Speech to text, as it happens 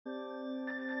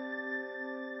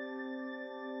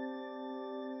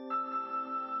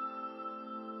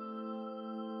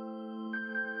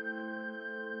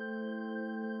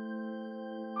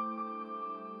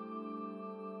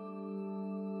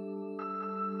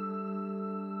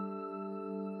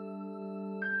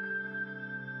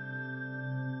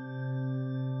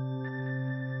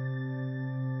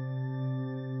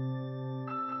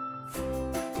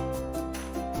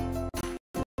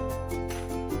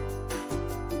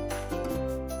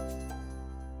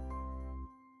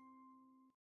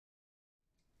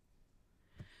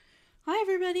Hi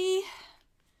everybody!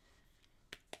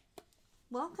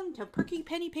 Welcome to Perky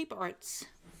Penny Paper Arts.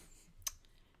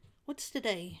 What's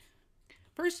today?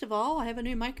 First of all, I have a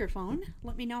new microphone.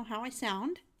 Let me know how I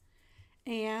sound.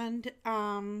 And,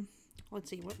 let's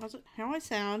see, what was it? How I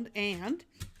sound and...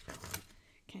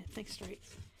 Can't think straight.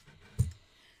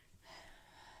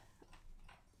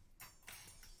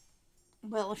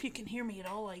 Well, if you can hear me at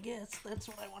all, I guess. That's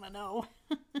what I want to know.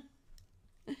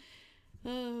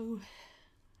 Oh...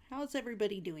 How's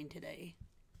everybody doing today?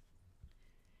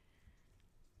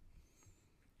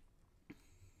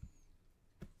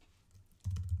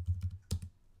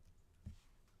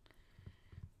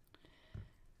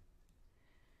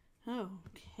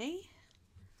 Okay.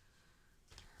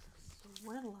 So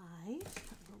we're live.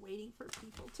 We're waiting for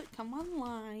people to come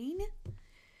online.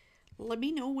 Let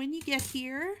me know when you get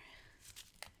here.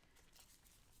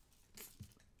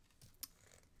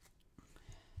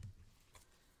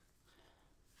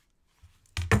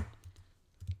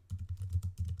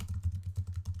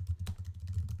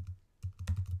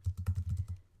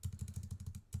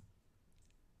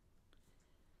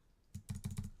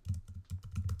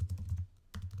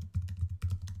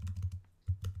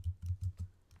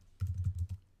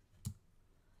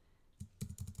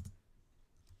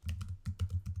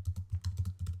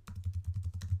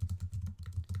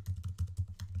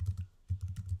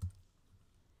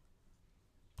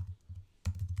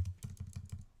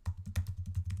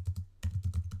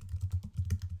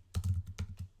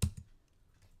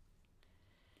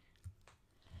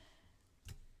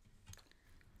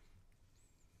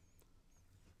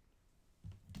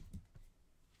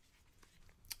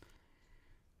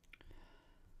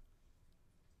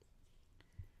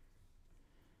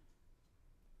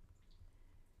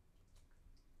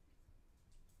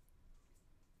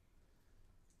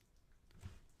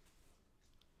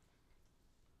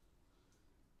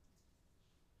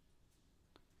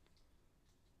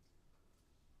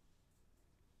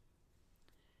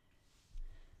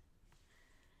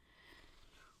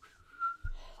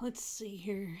 Let's see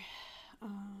here.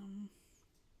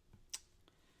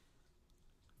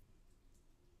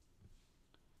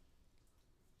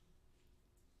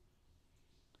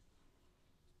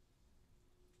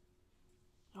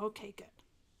 Okay, good.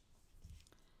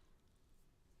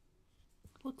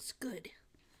 Looks good.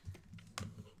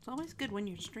 It's always good when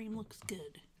your stream looks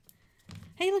good.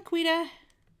 Hey, Laquita.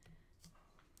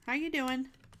 How you doing?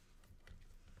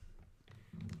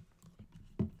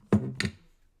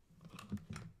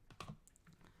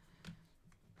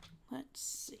 Let's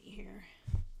see here.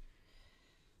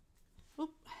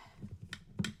 Oop.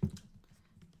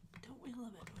 Don't we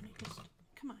love it when you just,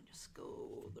 come on, just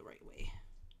go the right way.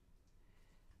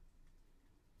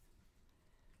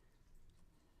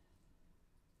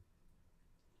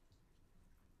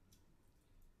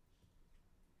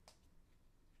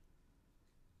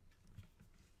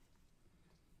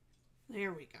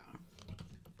 There we go.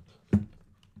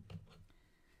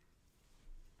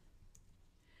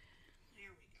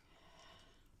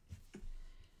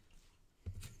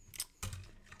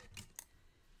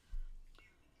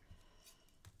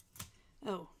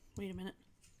 Oh, wait a minute.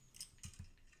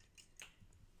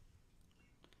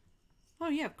 Oh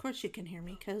yeah, of course you can hear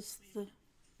me because the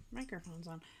microphone's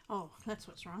on. Oh, that's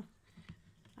what's wrong.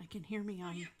 I can hear me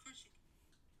on.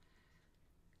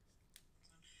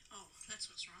 Oh, that's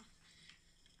what's wrong.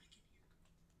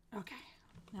 Okay,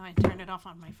 now I turned it off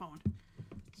on my phone,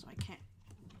 so I can't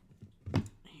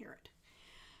hear it.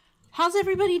 How's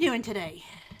everybody doing today?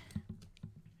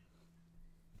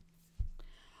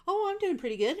 Oh, I'm doing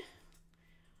pretty good.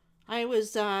 I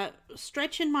was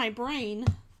stretching my brain,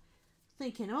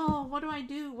 thinking, oh, what do I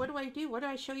do? What do I do? What do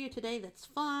I show you today that's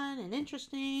fun and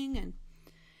interesting? And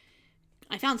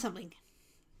I found something.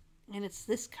 And it's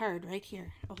this card right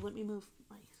here. Oh, let me move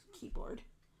my keyboard.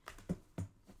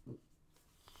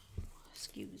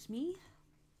 Excuse me.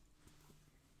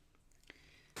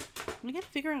 I gotta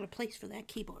figure out a place for that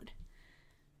keyboard.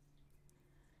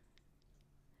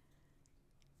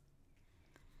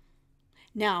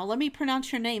 Now, let me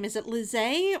pronounce your name. Is it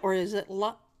Lizzie or is it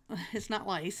it's not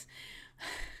Lice.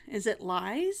 Is it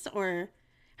Lies or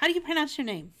how do you pronounce your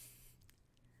name?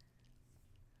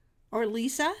 Or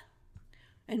Lisa?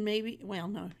 And maybe, well,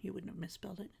 no, you wouldn't have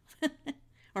misspelled it.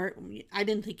 Or I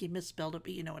didn't think you misspelled it,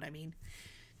 but you know what I mean.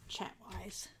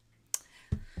 Chat-wise.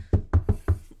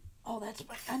 Oh, that's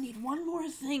right. I need one more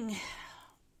thing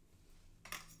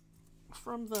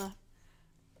from the...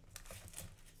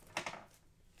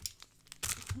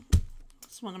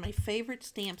 It's one of my favorite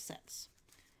stamp sets.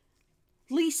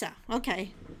 Lisa.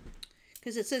 Okay.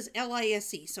 Because it says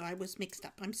L-I-S-E, so I was mixed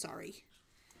up. I'm sorry.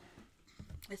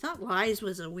 I thought Lies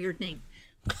was a weird name,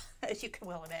 as you can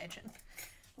well imagine.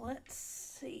 Let's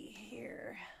see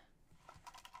here.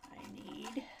 I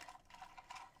need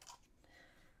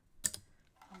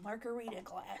a Margarita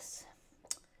glass.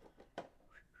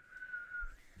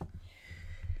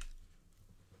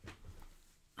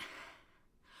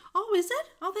 Oh, is it?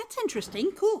 Oh, that's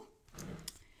interesting. Cool.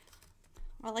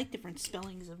 I like different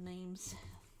spellings of names.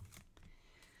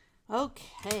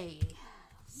 Okay.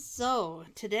 So,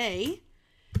 today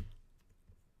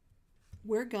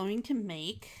we're going to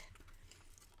make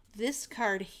this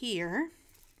card here.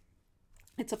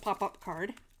 It's a pop-up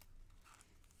card.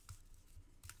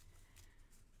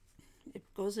 It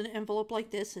goes in an envelope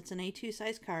like this. It's an A2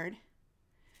 size card.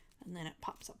 And then it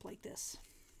pops up like this.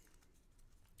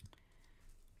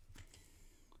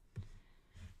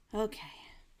 Okay.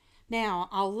 Now,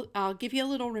 I'll give you a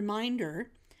little reminder.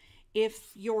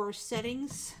 If your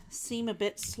settings seem a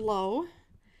bit slow,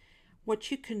 what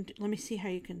you can do, let me see how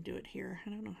you can do it here. I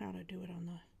don't know how to do it on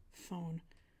the phone.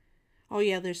 Oh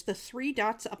yeah, there's the 3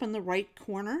 dots up in the right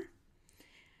corner.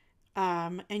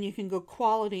 And you can go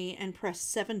quality and press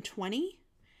 720.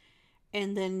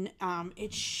 And then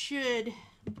it should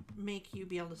make you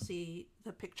be able to see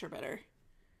the picture better.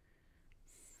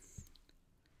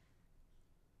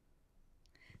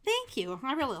 Thank you.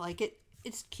 I really like it.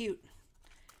 It's cute.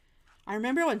 I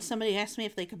remember when somebody asked me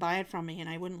if they could buy it from me and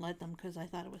I wouldn't let them because I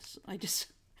thought it was, I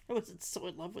wasn't so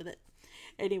in love with it.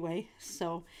 Anyway,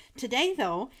 so today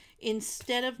though,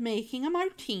 instead of making a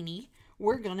martini,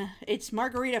 it's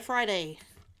Margarita Friday.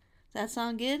 Does that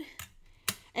sound good?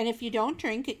 And if you don't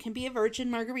drink, it can be a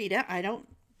virgin margarita. I don't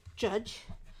judge.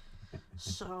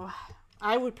 So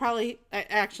I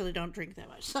actually don't drink that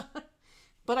much.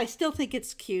 But I still think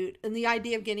it's cute. And the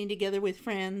idea of getting together with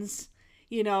friends,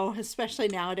 you know, especially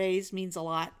nowadays, means a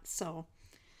lot. So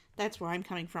that's where I'm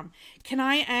coming from. Can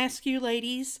I ask you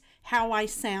ladies how I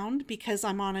sound? Because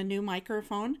I'm on a new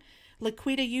microphone.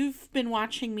 Laquita, you've been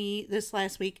watching me this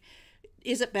last week.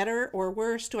 Is it better or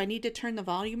worse? Do I need to turn the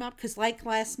volume up? Because like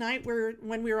last night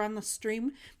when we were on the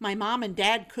stream, my mom and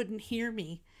dad couldn't hear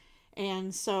me.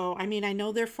 And so, I mean, I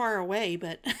know they're far away,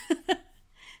 but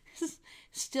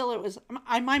still it was,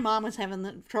 my mom was having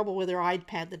the trouble with her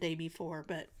iPad the day before,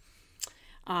 but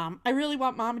I really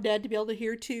want mom and dad to be able to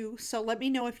hear too. So let me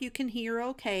know if you can hear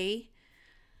okay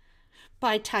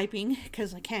by typing,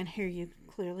 because I can't hear you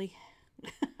clearly.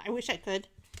 I wish I could.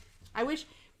 I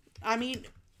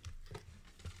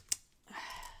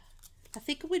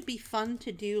think it would be fun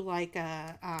to do like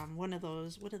a, one of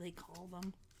those, what do they call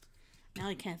them? Now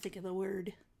I can't think of the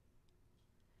word.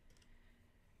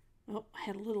 Oh, I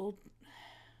had a little,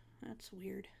 that's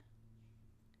weird.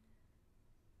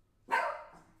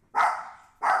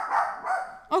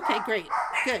 Okay, great.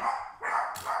 Good.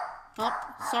 Oh,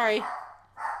 sorry.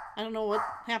 I don't know what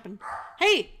happened.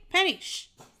 Hey, Penny. Shh.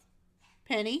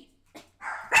 Penny.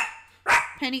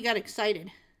 Penny got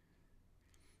excited.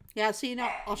 Yeah, see,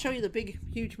 now I'll show you the big,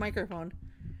 huge microphone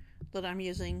that I'm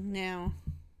using now.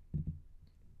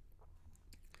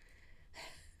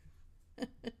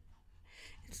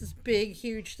 It's this big,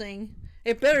 huge thing.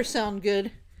 It better sound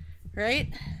good,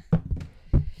 right?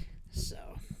 So,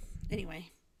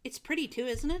 anyway. It's pretty too,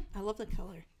 isn't it? I love the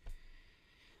color.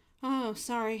 Oh,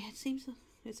 sorry. It seems,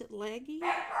 is it laggy?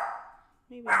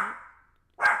 Maybe not.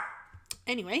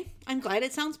 Anyway, I'm glad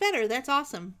it sounds better. That's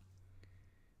awesome.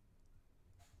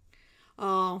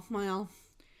 Oh, well,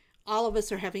 all of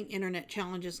us are having internet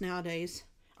challenges nowadays.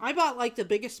 I bought like the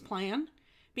biggest plan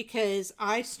because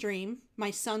I stream, my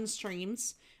son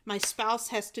streams, my spouse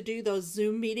has to do those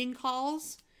Zoom meeting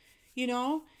calls, you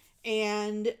know,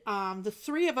 and the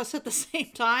 3 of us at the same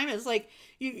time, it's like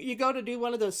you go to do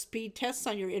one of those speed tests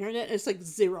on your internet, it's like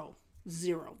zero.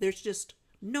 There's just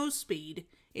no speed.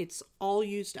 It's all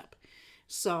used up.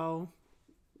 So,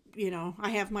 you know,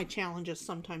 I have my challenges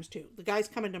sometimes too. The guy's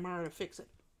coming tomorrow to fix it.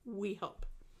 We hope.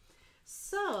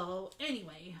 So,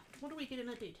 anyway, what are we going to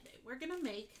do today? We're going to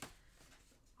make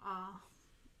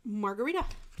Margarita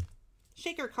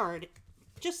shaker card,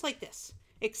 just like this,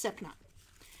 except not.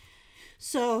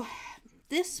 So,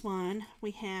 this one, we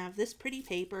have this pretty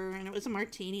paper, and it was a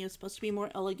martini. It was supposed to be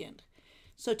more elegant.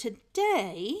 So,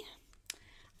 today,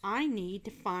 I need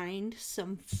to find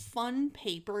some fun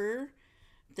paper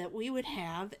that we would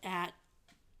have at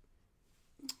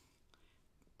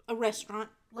a restaurant,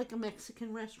 like a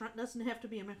Mexican restaurant. Doesn't have to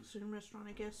be a Mexican restaurant,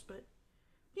 I guess, but,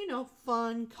 you know,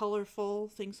 fun, colorful,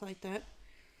 things like that.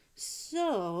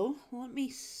 So, let me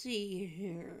see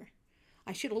here.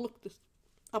 I should have looked this.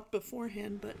 up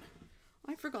beforehand, but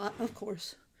I forgot, of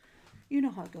course. You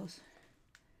know how it goes.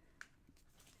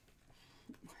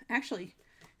 Actually,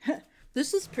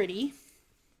 this is pretty.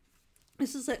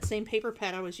 This is that same paper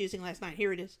pad I was using last night.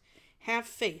 Here it is. Have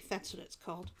Faith. That's what it's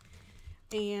called.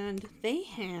 And they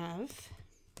have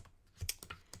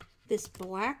this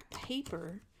black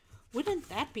paper. Wouldn't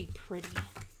that be pretty?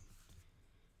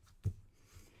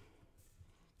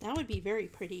 That would be very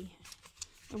pretty.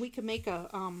 And we could make a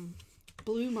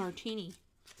blue martini.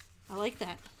 I like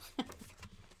that.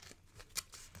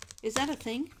 Is that a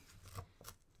thing?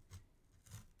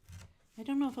 I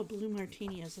don't know if a blue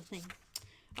martini is a thing.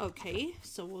 Okay,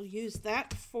 so we'll use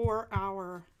that for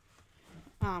our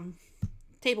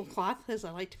tablecloth, as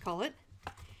I like to call it.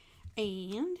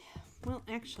 And, well,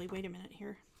 actually, wait a minute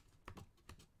here.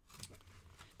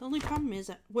 The only problem is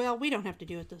that, well, we don't have to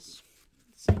do it this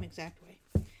same exact way.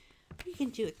 We can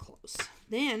do it close.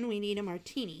 Then we need a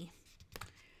martini.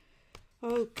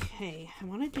 Okay, I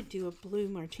wanted to do a blue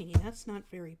martini. That's not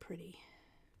very pretty.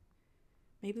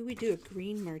 Maybe we do a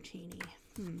green martini.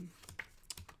 I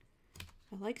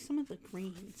like some of the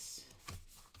greens.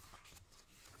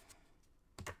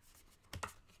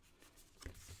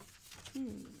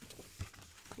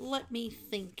 Let me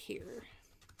think here.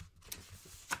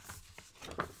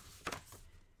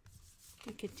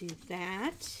 We could do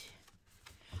that.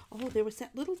 Oh, there was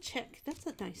that little check. That's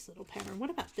a nice little pattern. What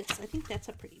about this? I think that's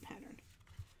a pretty pattern.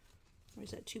 Or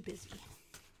is that too busy?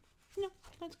 No,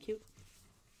 that's cute.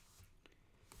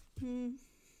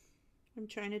 I'm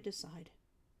trying to decide.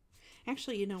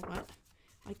 Actually, you know what?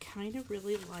 I kind of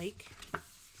really like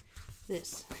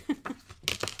this.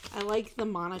 I like the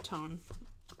monotone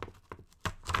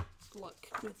look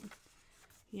with,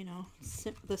 you know,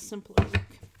 the simpler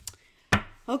look.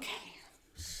 Okay,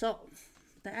 so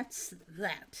that's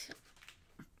that.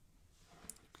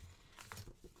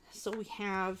 So we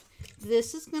have,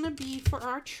 this is going to be for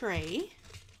our tray.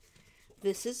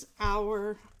 This is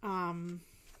our,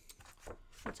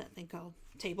 what's that thing called?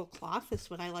 Tablecloth is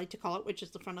what I like to call it, which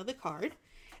is the front of the card.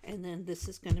 And then this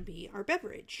is going to be our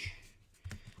beverage.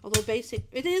 Although basic,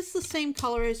 it is the same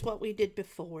color as what we did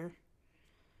before.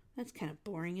 That's kind of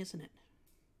boring, isn't it?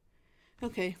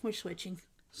 Okay, we're switching.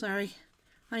 Sorry.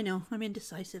 I know, I'm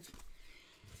indecisive.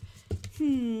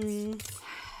 I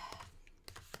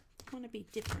want to be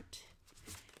different.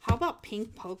 How about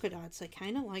pink polka dots? I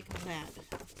kind of like that.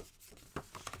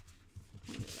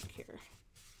 Let me look here.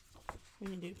 We're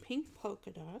going to do pink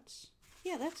polka dots.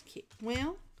 Yeah, that's cute.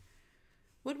 Well,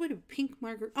 what would a pink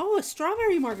margarita? Oh, a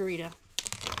strawberry margarita.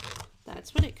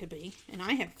 That's what it could be. And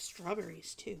I have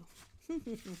strawberries too.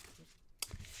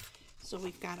 So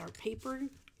we've got our paper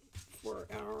for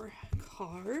our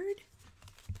card.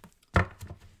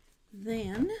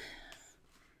 Then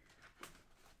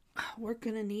we're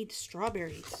going to need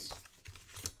strawberries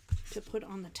to put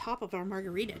on the top of our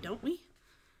margarita, don't we?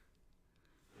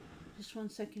 Just one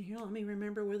second here. Let me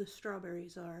remember where the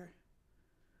strawberries are.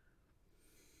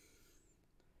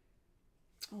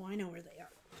 Oh, I know where they are.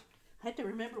 I had to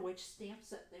remember which stamp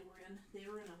set they were in. They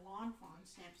were in a Lawn Fawn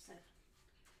stamp set.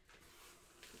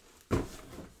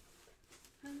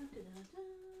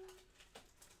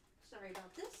 Sorry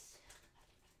about this.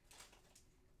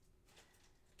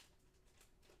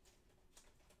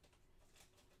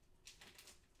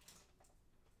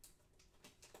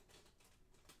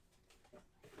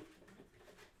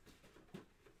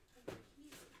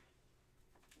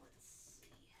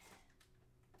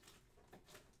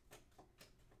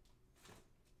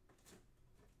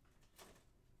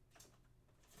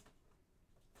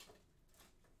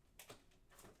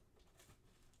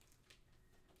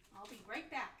 I'll be right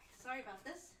back. Sorry about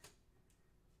this.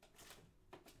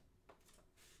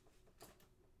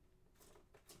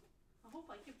 I hope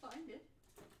I can find it.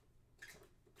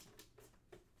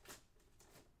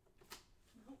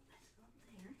 Nope, that's not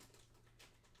there.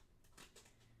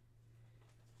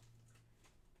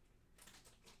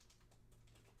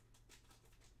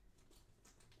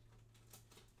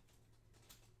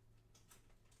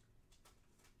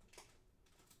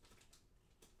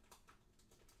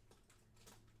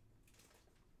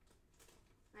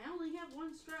 I only have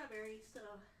one strawberry, so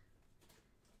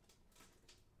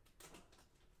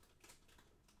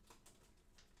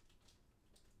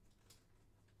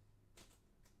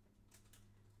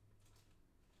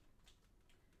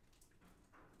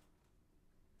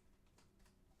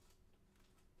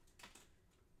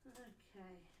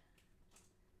okay.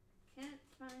 Can't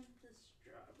find the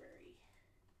strawberry.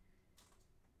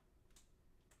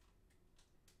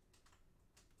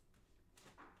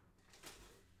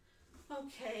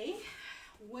 Okay,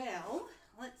 well,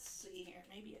 let's see here.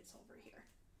 Maybe it's over here.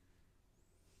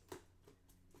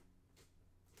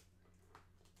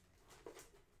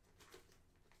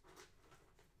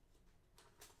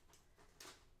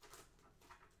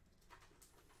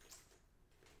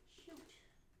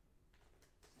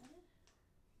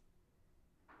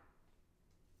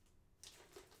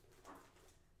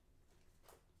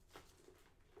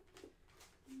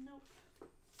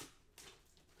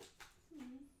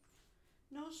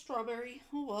 strawberry.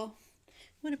 Oh well,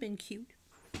 would have been cute.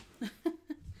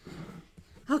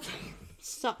 Okay,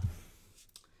 so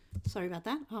sorry about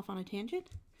that. Off on a tangent.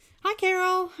 Hi,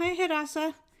 Carol. Hi,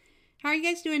 Hadassah. How are you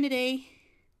guys doing today?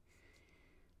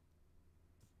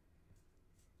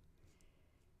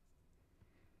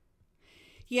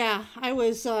 Yeah, I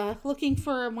was looking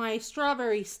for my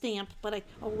strawberry stamp, but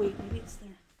oh wait, maybe it's there.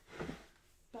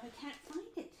 But I can't find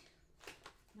it.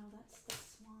 No, that's the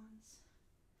swans.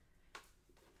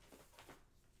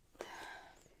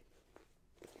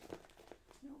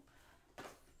 Nope.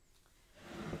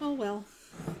 Oh well,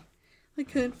 I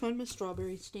couldn't find my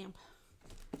strawberry stamp.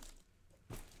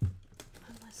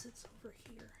 Unless it's over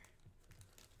here.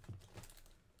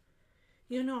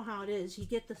 You know how it is. You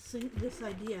get this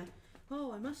idea.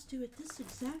 Oh, I must do it this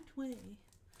exact way.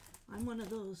 I'm one of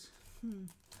those.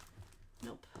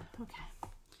 Nope. Okay.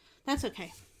 That's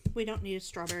okay. We don't need a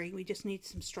strawberry. We just need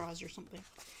some straws or something.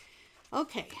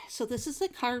 Okay, so this is the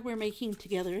card we're making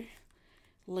together,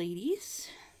 ladies.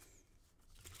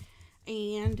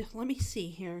 And let me see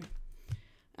here.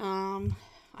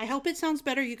 I hope it sounds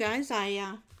better, you guys.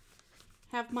 I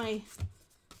have my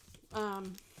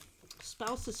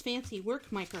spouse's fancy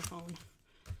work microphone.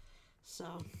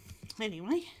 So,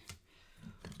 anyway.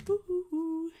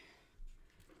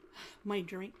 My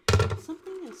drink.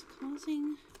 Something is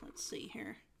causing, let's see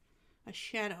here, a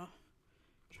shadow.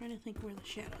 I'm trying to think where the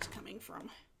shadow's coming from.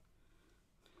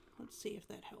 Let's see if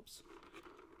that helps.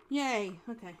 Yay!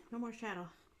 Okay, no more shadow.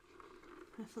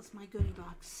 This is my goodie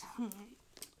box. All right.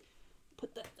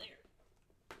 Put that there.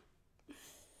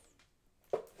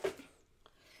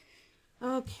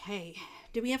 Okay.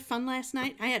 Did we have fun last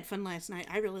night? I had fun last night.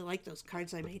 I really like those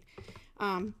cards I made.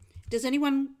 Does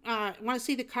anyone want to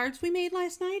see the cards we made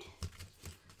last night?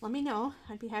 Let me know.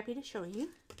 I'd be happy to show you.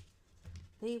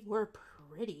 They were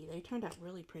pretty. They turned out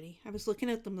really pretty. I was looking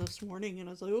at them this morning and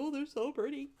I was like, oh, they're so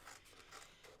pretty.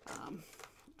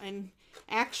 And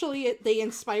actually, they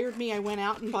inspired me. I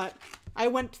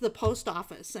went to the post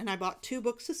office and I bought 2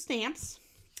 books of stamps.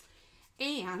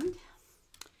 And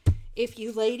if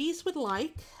you ladies would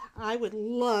like, I would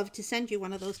love to send you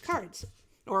one of those cards.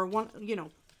 Or one,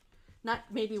 not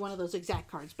maybe one of those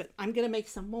exact cards, but I'm going to make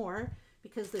some more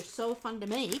because they're so fun to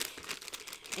make.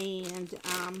 And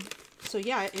so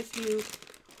yeah, if you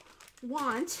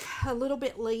want a little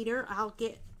bit later, I'll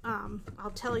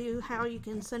tell you how you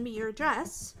can send me your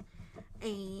address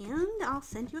and I'll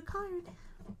send you a card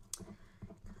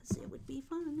because it would be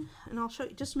fun. And I'll show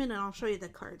you, just a minute, I'll show you the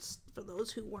cards for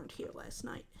those who weren't here last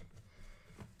night.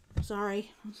 Sorry.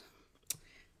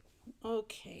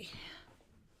 Okay.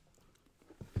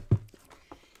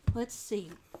 Let's see.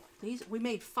 We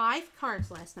made 5 cards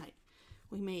last night.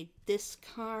 We made this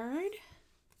card.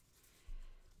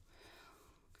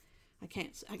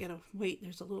 I gotta wait.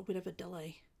 There's a little bit of a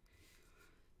delay.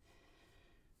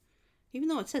 Even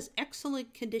though it says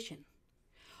excellent condition.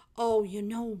 Oh, you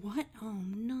know what? Oh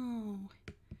no.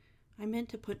 I meant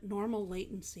to put normal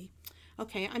latency.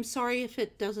 Okay, I'm sorry if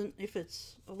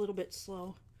it's a little bit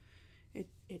slow.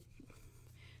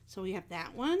 So we have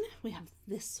that one. We have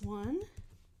this one.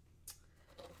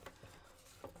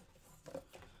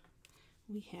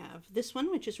 We have this one,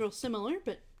 which is real similar,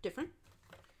 but different.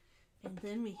 And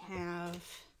then we have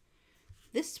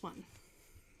this one.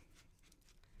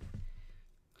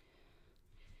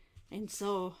 And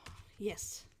so,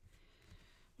 yes.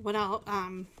 What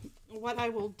I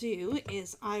will do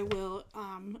is I will,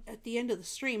 at the end of the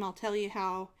stream, I'll tell you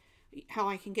how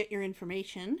I can get your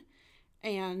information.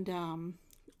 And,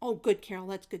 oh, good, Carol,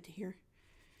 that's good to hear.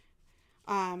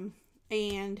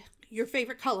 And your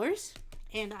favorite colors.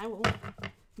 And I will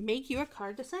make you a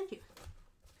card to send you.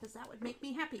 Because that would make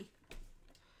me happy.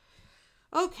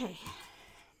 Okay.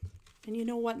 And you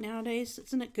know what nowadays?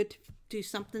 Isn't it good to do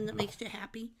something that makes you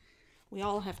happy? We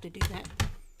all have to do that.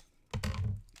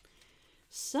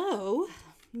 So,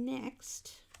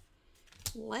 next,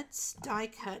 let's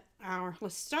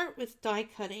start with die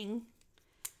cutting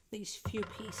these few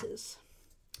pieces.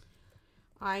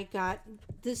 I got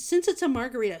this, since it's a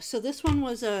margarita, so this one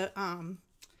was a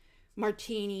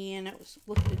martini, and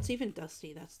look, it's even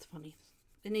dusty. That's funny.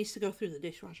 It needs to go through the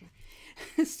dishwasher.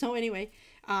 So anyway,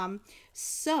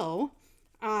 so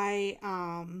I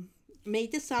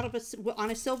made this out of on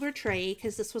a silver tray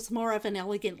because this was more of an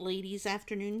elegant ladies'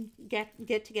 afternoon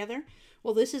get together.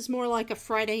 Well, this is more like a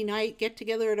Friday night get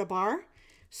together at a bar.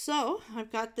 So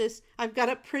I've got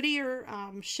a prettier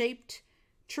shaped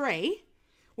tray,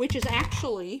 which is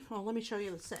actually, well, let me show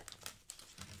you the set.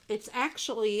 It's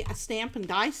actually a stamp and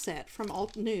die set from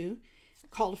Alt New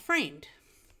called Framed.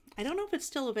 I don't know if it's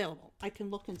still available. I can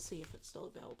look and see if it's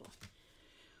still available.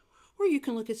 or you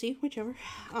can look and see, whichever.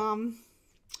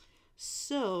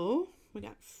 So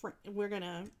we're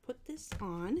gonna put this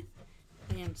on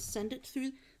and send it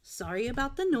through. Sorry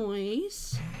about the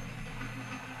noise.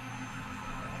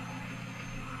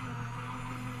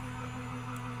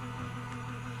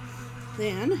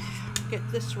 Then get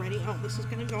this ready. Oh, this is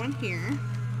gonna go in here.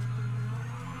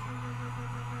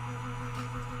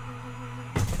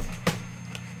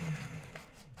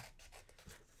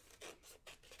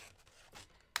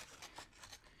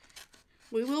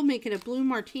 We will make it a blue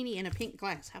martini in a pink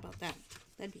glass. How about that?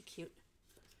 That'd be cute.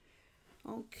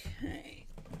 Okay.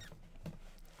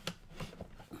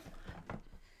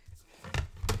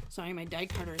 Sorry, my die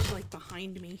cutter is like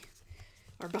behind me,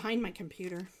 or behind my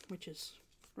computer, which is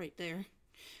right there.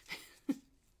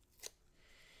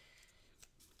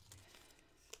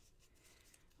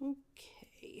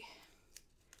 Okay.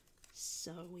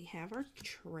 So we have our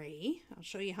tray. I'll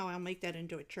show you how I'll make that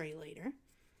into a tray later.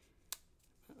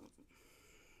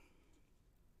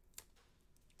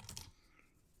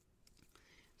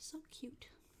 So cute.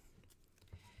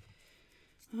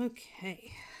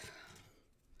 Okay.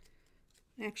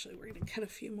 Actually, we're going to cut a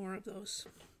few more of those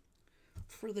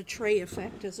for the tray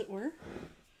effect, as it were.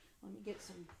 Let me get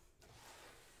some.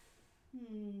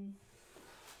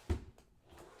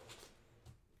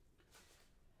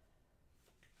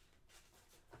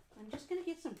 I'm just going to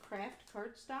get some craft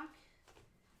cardstock.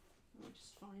 Let me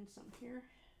just find some here.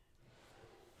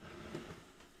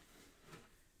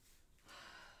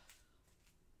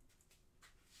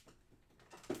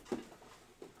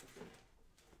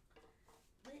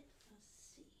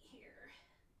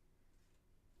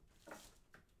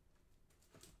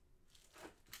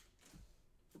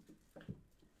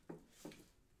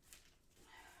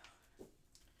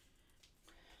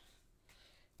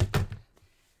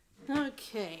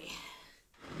 Okay,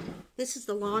 this is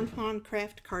the Lawn Fawn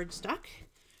Craft cardstock.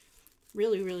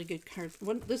 Really, really good card.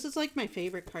 This is like my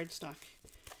favorite cardstock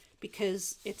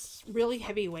because it's really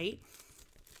heavyweight,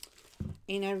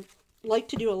 and I like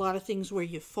to do a lot of things where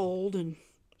you fold and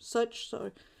such,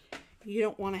 so you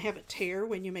don't want to have it tear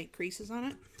when you make creases on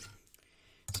it.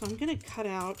 So I'm going to cut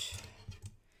out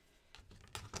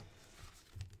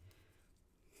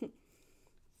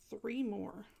 3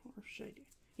 more, or should I do?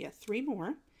 Yeah, 3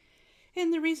 more.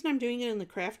 And the reason I'm doing it in the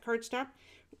craft cardstock,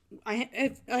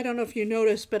 I don't know if you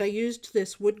noticed, but I used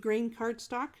this wood grain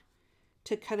cardstock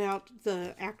to cut out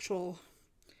the actual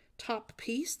top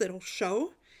piece that'll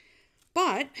show.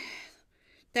 But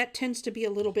that tends to be a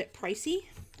little bit pricey.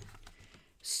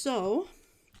 So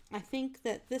I think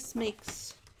that this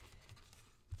makes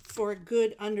for a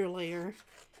good underlayer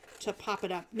to pop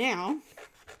it up. Now,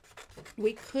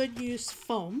 we could use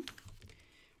foam.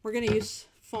 We're going to use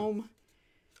foam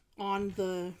on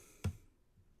the,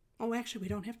 oh, actually we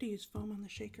don't have to use foam on the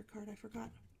shaker card, I forgot.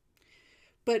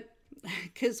 But,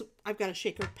 because I've got a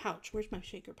shaker pouch. Where's my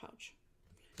shaker pouch?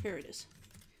 Here it is.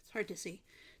 It's hard to see.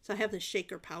 So I have this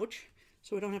shaker pouch,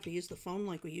 so we don't have to use the foam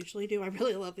like we usually do. I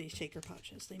really love these shaker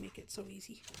pouches. They make it so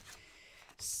easy.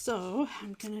 So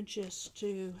I'm going to just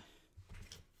do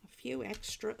a few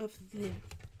extra of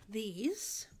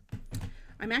these.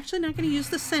 I'm actually not going to use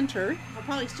the center. I'll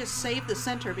probably just save the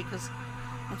center because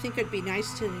I think it'd be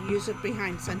nice to use it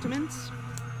behind sentiments.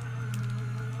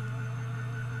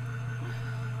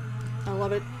 I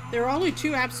love it. There are only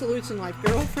 2 absolutes in life,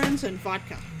 girlfriends and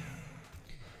vodka.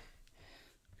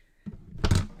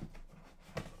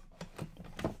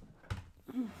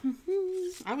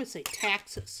 I would say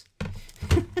taxes.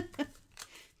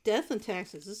 Death and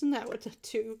taxes. Isn't that what the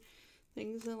 2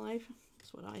 things in life?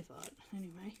 That's what I thought.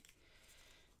 Anyway.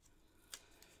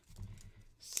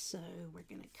 So we're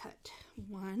going to cut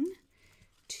 1,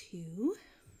 2.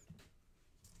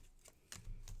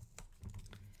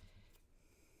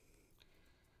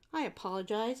 I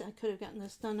apologize. I could have gotten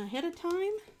this done ahead of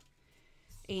time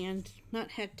and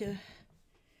not had to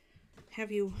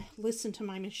have you listen to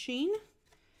my machine.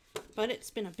 But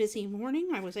it's been a busy morning.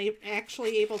 I was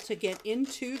actually able to get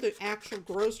into the actual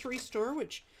grocery store,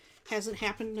 which hasn't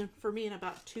happened for me in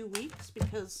about 2 weeks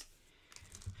because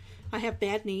I have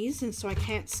bad knees, and so I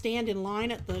can't stand in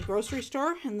line at the grocery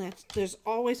store. And there's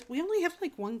always, we only have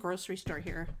like 1 grocery store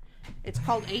here. It's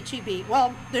called H-E-B.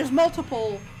 Well, there's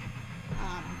multiple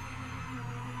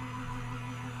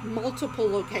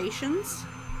locations,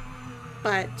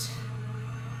 but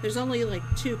there's only like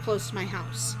 2 close to my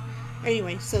house.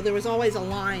 Anyway, so there was always a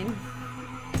line,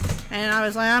 and I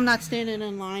was like, I'm not standing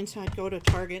in line, so I'd go to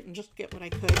Target and just get what I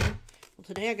could. Well,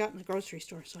 today I got in the grocery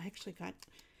store, so I actually got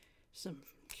some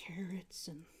carrots,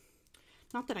 and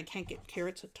not that I can't get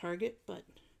carrots at Target, but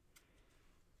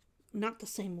not the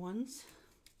same ones.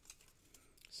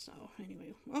 So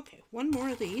anyway, okay, one more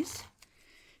of these.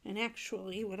 And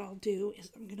actually what I'll do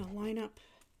is I'm going to line up,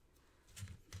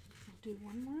 I'll do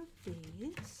one more of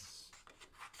these.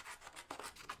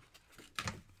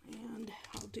 And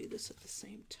I'll do this at the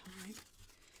same time.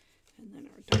 And then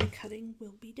our die cutting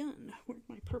will be done. Where'd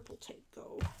my purple tape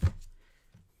go?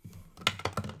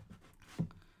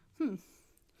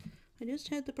 I just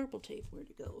had the purple tape.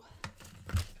 Where'd it go?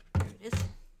 There it is.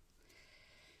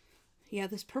 Yeah,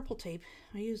 this purple tape,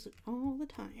 I use it all the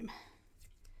time.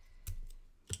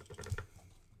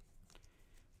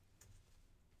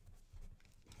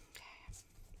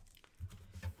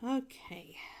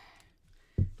 Okay.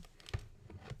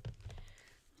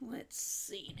 Let's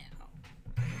see now.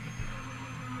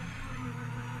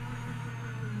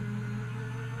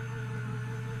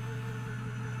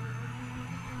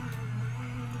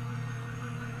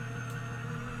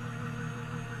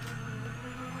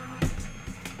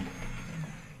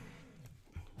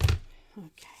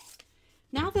 Okay.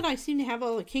 Now that I seem to have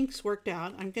all the kinks worked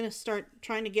out, I'm going to start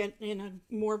trying to get in a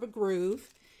more of a groove.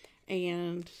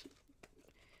 And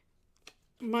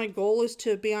my goal is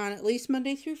to be on at least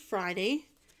Monday through Friday.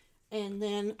 And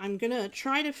then I'm going to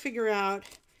try to figure out,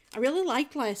 I really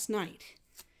liked last night.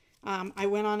 I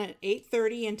went on at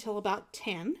 8:30 until about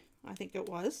 10, I think it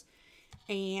was.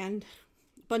 And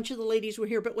a bunch of the ladies were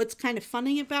here. But what's kind of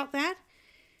funny about that?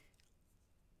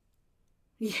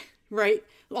 Yeah, right.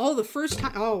 Oh, the first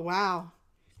time. Oh, wow.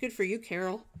 Good for you,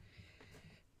 Carol.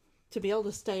 To be able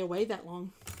to stay away that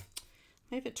long.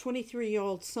 I have a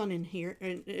 23-year-old son in here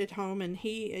at home, and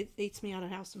he eats me out of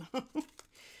house and home.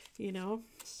 You know,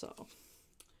 so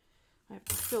I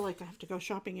feel like I have to go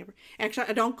shopping Actually,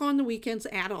 I don't go on the weekends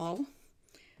at all.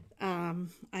 I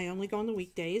only go on the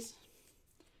weekdays.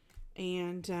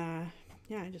 And,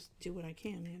 yeah, I just do what I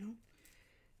can, you know.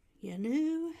 You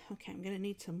know? Okay, I'm going to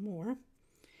need some more.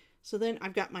 So then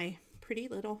I've got my pretty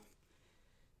little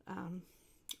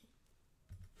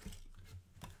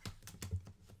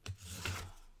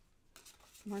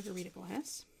Margarita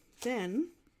glass. Then,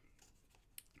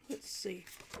 let's see.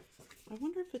 I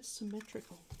wonder if it's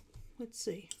symmetrical. Let's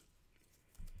see.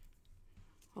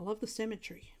 I love the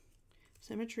symmetry.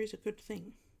 Symmetry is a good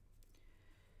thing.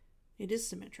 It is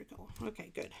symmetrical.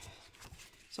 Okay, good.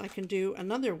 So I can do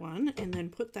another one and then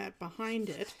put that behind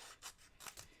it.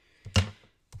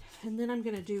 And then I'm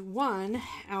going to do one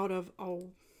out of a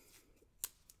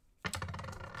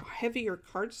heavier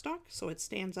cardstock so it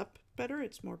stands up better.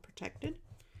 It's more protected.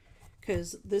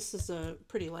 Because this is a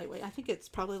pretty lightweight. I think it's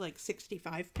probably like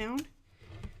 65 pound.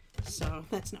 So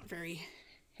that's not very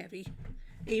heavy.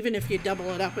 Even if you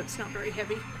double it up, it's not very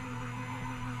heavy.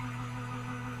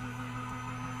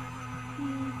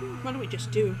 Why don't we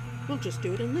just do, we'll just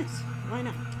do it in this. Why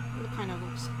not? It kind of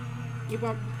looks, you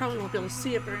probably won't be able to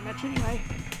see it very much anyway.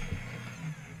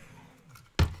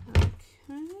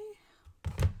 Okay.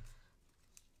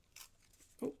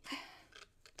 Oh.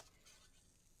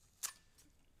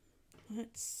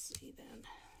 Let's see then.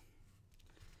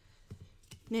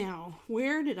 Now,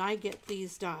 where did I get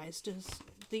these dies?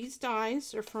 These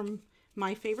dies are from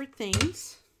My Favorite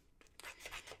Things.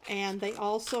 And they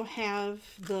also have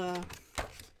the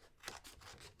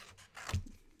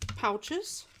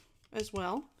pouches as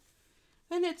well.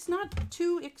 And it's not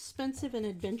too expensive an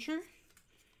adventure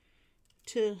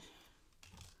to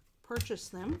purchase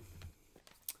them.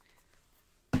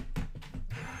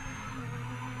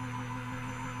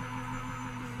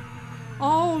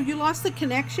 Oh, you lost the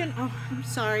connection? Oh, I'm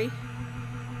sorry.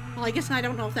 Well, I guess I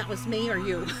don't know if that was me or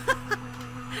you.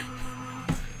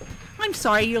 I'm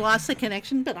sorry you lost the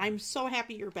connection, but I'm so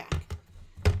happy you're back.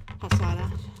 Hasada.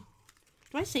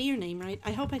 Do I say your name right?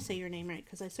 I hope I say your name right,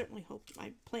 because I certainly hope,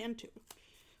 I plan to.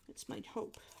 It's my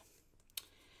hope.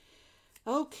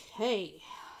 Okay,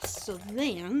 so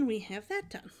then we have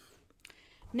that done.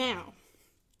 Now,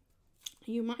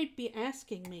 you might be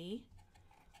asking me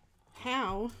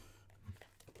how...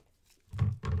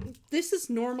 This is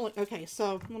normally, okay,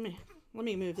 so let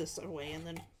me move this away and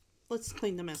then let's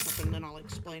clean the mess up and then I'll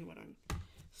explain what I'm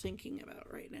thinking about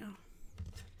right now.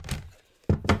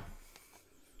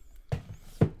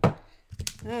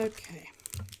 Okay,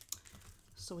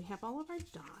 so we have all of our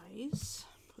dies.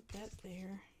 Put that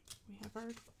there. We have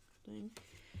our thing.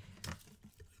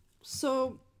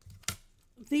 So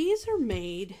these are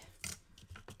made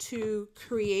to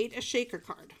create a shaker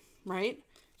card, right?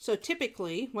 So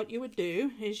typically what you would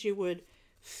do is you would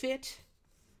fit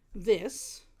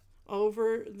this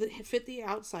over fit the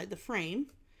outside, the frame,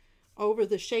 over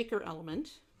the shaker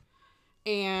element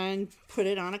and put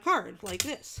it on a card like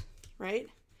this, right?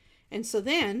 And so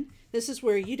then this is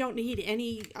where you don't need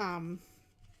any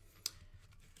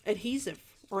adhesive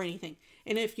or anything.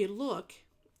 And if you look,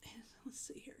 let's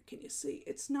see here, can you see?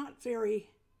 It's not very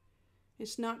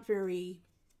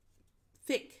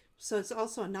thick. So it's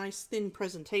also a nice thin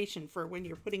presentation for when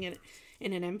you're putting it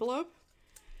in an envelope.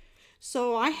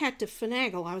 So I had to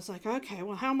finagle. I was like, okay,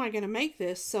 well, how am I going to make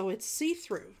this so it's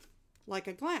see-through, like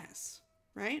a glass,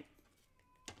 right?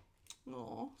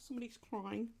 Oh, somebody's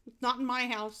crying. It's not in my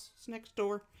house. It's next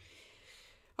door.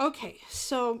 Okay,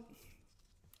 so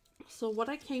what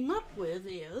I came up with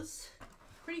is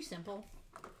pretty simple,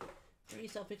 pretty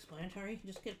self-explanatory.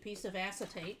 Just get a piece of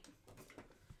acetate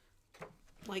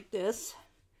like this.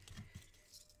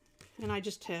 And I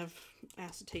just have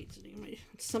acetates anyway.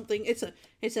 It's something, it's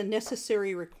a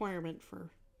necessary requirement for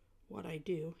what I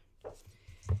do.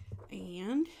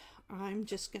 And I'm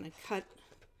just going to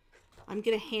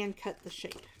hand cut the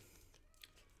shape.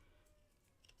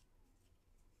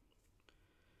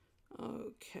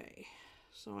 Okay,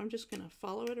 so I'm just going to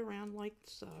follow it around like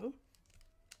so.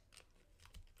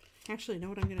 Actually, know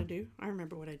what I'm going to do? I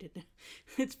remember what I did.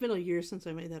 It's been a year since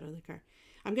I made that other card.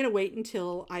 I'm going to wait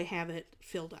until I have it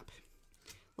filled up.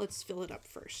 Let's fill it up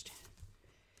first.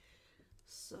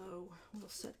 So we'll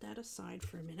set that aside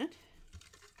for a minute.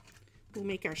 We'll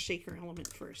make our shaker element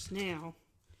first. Now,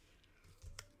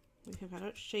 we have got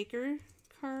a shaker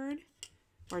card,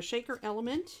 our shaker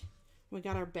element. We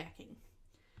got our backing.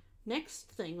 Next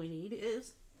thing we need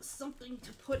is something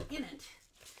to put in it.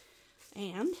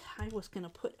 And I was going to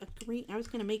put I was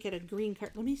going to make it a green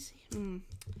card. Let me see.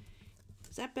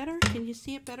 Is that better? Can you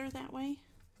see it better that way?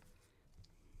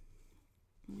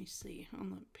 Let me see on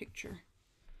the picture.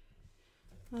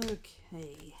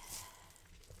 Okay.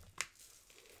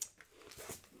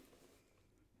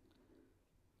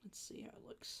 Let's see how it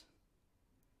looks.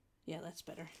 Yeah, that's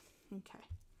better. Okay.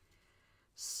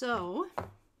 So,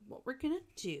 what we're going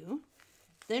to do,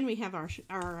 then we have our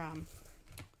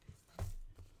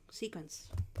sequence.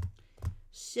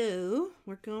 So,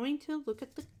 we're going to look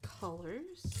at the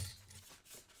colors.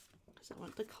 I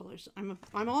want the colors. I'm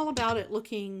all about it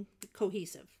looking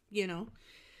cohesive, you know.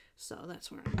 So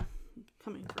that's where I'm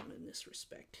coming from in this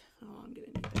respect. Oh, I'm gonna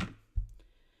need that.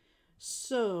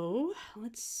 So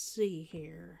let's see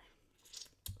here.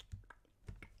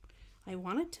 I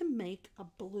wanted to make a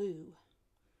blue.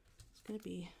 It's gonna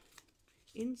be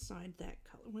inside that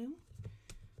color. Well,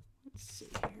 let's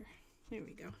see here. There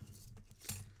we go.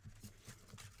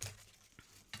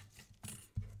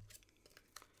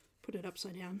 Put it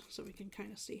upside down so we can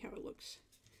kind of see how it looks.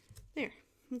 There.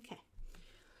 Okay.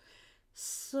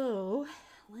 So,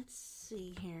 let's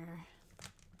see here.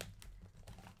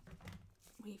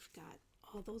 We've got,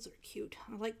 oh, those are cute.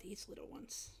 I like these little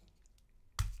ones.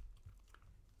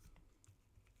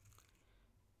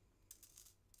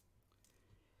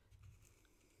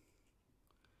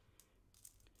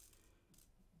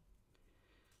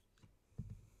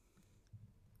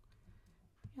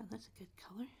 Yeah, that's a good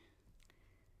color.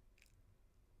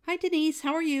 Hi, Denise.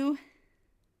 How are you?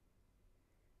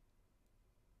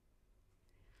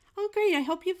 Oh, great. I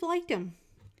hope you've liked them.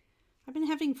 I've been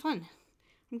having fun.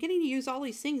 I'm getting to use all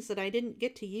these things that I didn't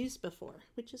get to use before,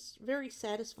 which is very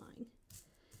satisfying.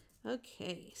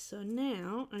 Okay, so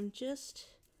now I'm just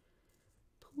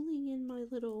pulling in my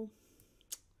little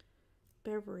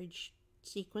beverage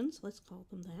sequins. Let's call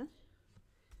them that.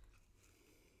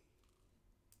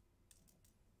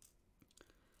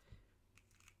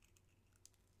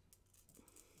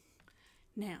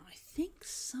 Now, I think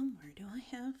somewhere, do I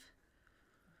have,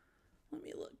 let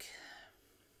me look.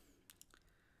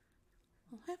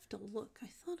 I'll have to look. I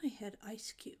thought I had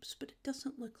ice cubes, but it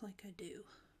doesn't look like I do.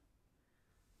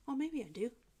 Oh, maybe I do.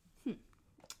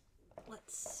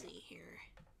 Let's see here.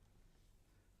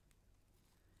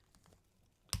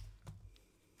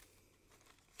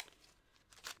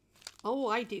 Oh,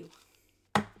 I do.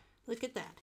 Look at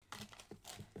that.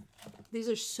 These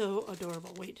are so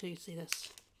adorable. Wait till you see this.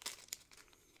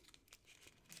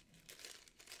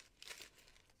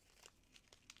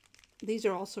 These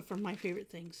are also from my favorite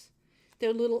things.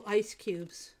 They're little ice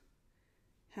cubes.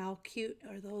 How cute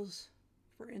are those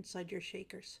for inside your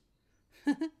shakers?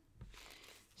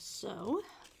 So,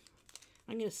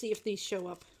 I'm going to see if these show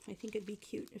up. I think it'd be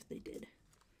cute if they did.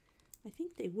 I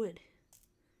think they would.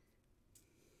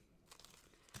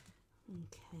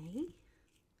 Okay.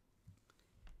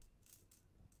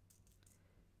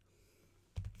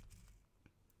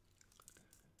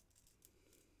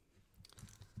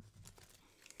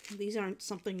 These aren't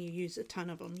something you use a ton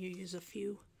of them. You use a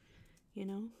few, you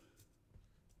know.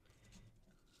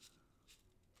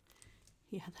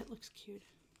 Yeah, that looks cute.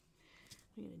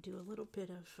 I'm going to do a little bit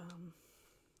of,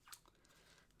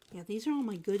 yeah, these are all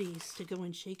my goodies to go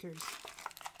in shakers.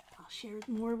 I'll share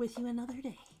more with you another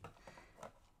day.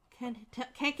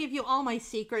 Can't give you all my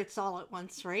secrets all at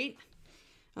once, right?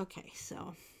 Okay,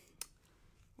 so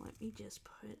let me just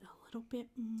put a little bit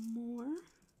more.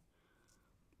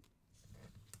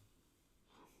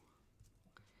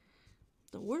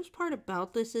 The worst part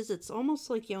about this is it's almost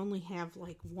like you only have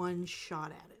like one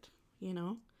shot at it, you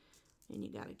know? And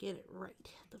you gotta get it right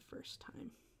the first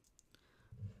time.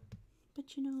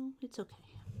 But you know, it's okay.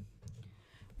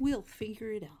 We'll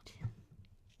figure it out.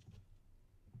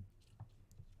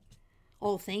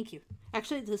 Oh, thank you.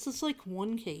 Actually, this is like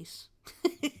one case.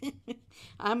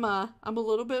 I'm a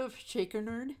little bit of a shaker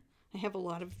nerd. I have a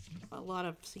lot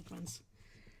of sequins.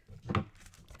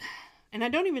 And I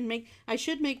don't even make, I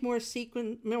should make more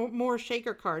more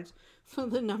shaker cards for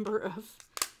the number of,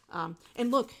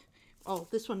 and look, oh,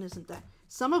 this one isn't that.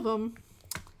 Some of them,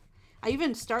 I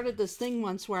even started this thing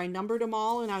once where I numbered them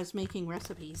all and I was making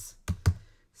recipes.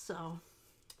 So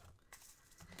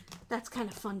that's kind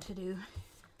of fun to do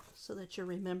so that you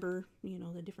remember, you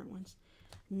know, the different ones.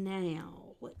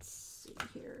 Now, let's see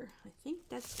here. I think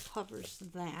that covers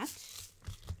that.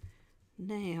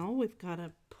 Now we've got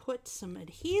to put some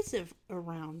adhesive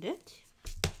around it.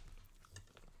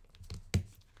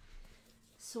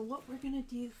 So what we're going to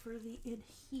do for the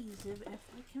adhesive, if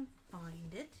I can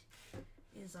find it,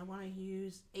 is I want to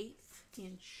use 1/8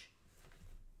 inch.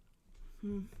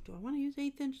 Do I want to use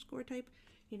 1/8 inch score tape?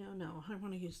 You know, no, I'm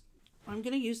going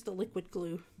to use the liquid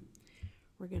glue.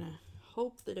 We're going to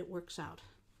hope that it works out.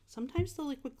 Sometimes the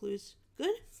liquid glue is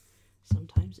good.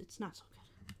 Sometimes it's not so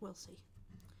good. We'll see.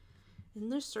 In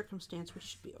this circumstance, we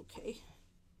should be okay.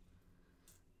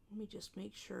 Let me just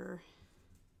make sure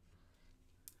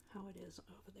how it is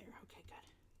over there. Okay,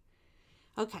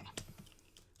 good. Okay.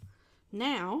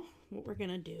 Now, what we're going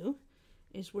to do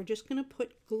is we're just going to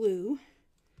put glue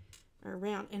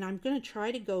around, and I'm going to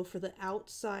try to go for the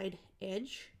outside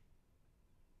edge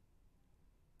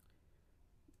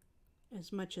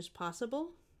as much as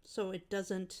possible so it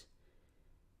doesn't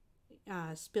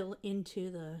spill into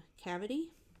the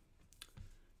cavity,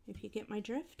 if you get my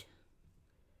drift.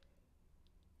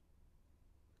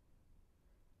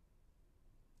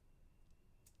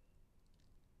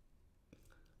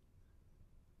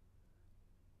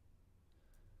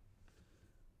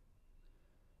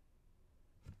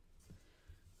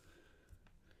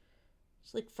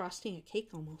 It's like frosting a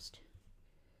cake almost.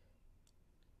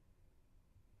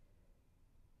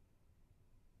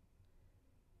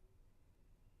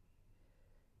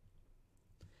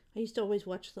 I used to always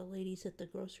watch the ladies at the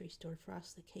grocery store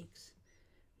frost the cakes.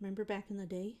 Remember back in the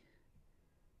day?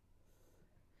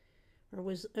 Or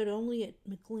was it only at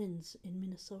McLean's in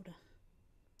Minnesota?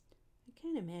 I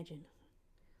can't imagine.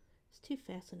 It's too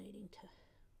fascinating to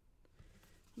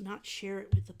not share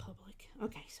it with the public.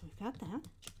 Okay, so we've got that.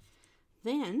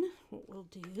 Then what we'll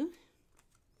do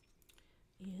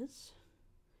is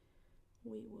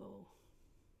we will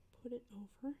put it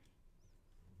over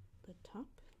the top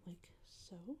like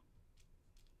so.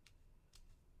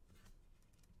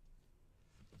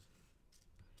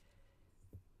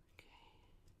 Okay.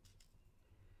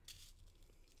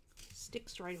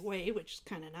 Sticks right away, which is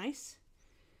kind of nice.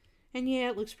 And yeah,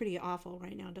 it looks pretty awful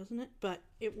right now, doesn't it? But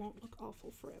it won't look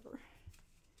awful forever.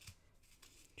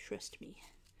 Trust me.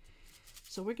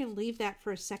 So we're going to leave that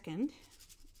for a second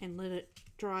and let it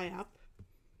dry up.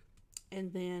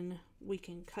 And then we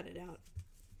can cut it out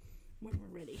when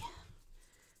we're ready.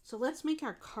 So let's make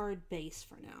our card base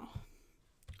for now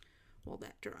while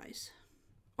that dries.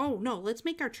 Oh no, let's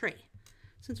make our tray.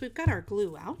 Since we've got our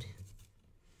glue out,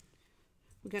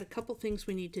 we've got a couple things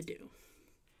we need to do.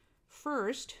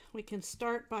 First, we can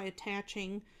start by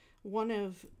attaching one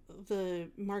of the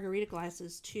margarita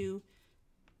glasses to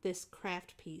this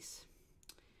craft piece.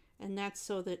 And that's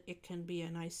so that it can be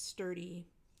a nice sturdy,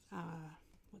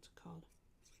 what's it called?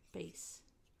 Base.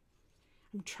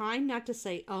 I'm trying not to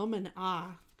say and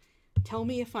ah. Tell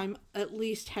me if I'm at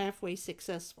least halfway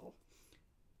successful.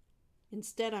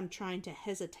 Instead, I'm trying to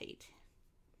hesitate.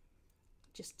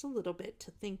 Just a little bit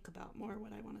to think about more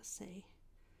what I want to say.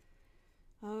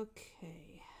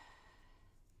 Okay.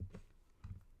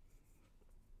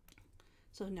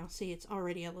 So now see, it's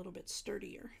already a little bit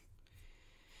sturdier.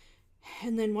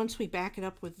 And then once we back it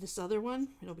up with this other one,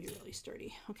 it'll be really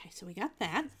sturdy. Okay, so we got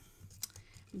that.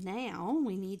 Now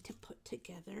we need to put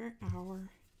together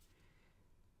our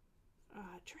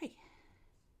tray.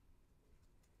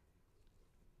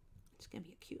 It's going to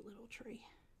be a cute little tray.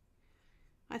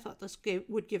 I thought this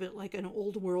would give it like an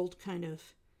old world kind of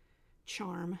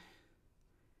charm.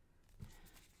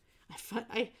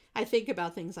 I think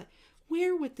about things like,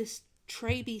 where would this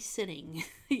tray be sitting?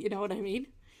 You know what I mean?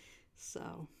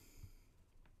 So,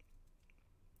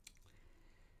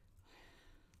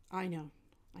 I know.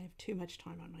 I have too much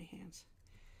time on my hands.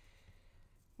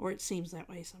 Or it seems that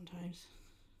way sometimes.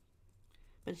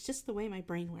 But it's just the way my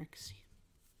brain works.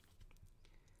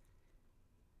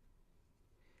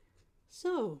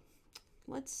 So,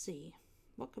 let's see.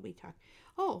 What could we talk?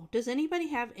 Oh, does anybody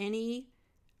have any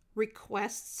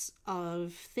requests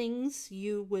of things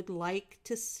you would like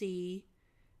to see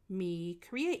me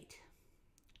create?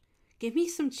 Give me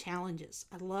some challenges.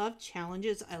 I love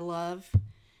challenges. I love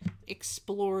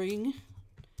exploring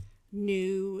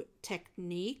new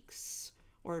techniques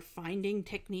or finding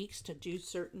techniques to do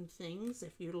certain things.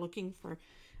 If you're looking for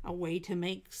a way to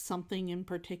make something in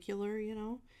particular, you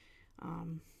know,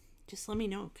 just let me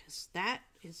know, because that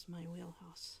is my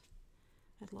wheelhouse.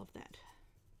 I'd love that.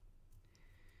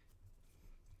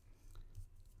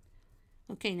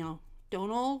 Okay, now,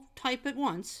 don't all type at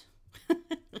once.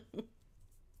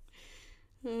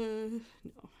 No.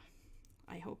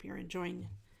 I hope you're enjoying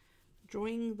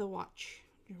the watch,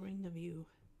 enjoying the view.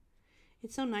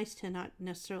 It's so nice to not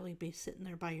necessarily be sitting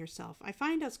there by yourself. I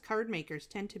find us card makers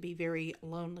tend to be very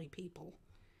lonely people.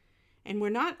 And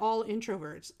we're not all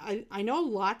introverts. I know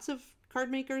lots of card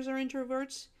makers are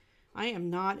introverts. I am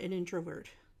not an introvert.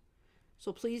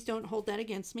 So please don't hold that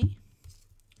against me.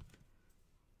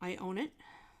 I own it.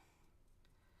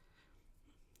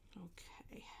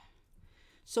 Okay.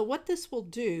 So what this will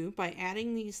do by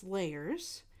adding these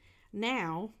layers,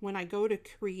 now when I go to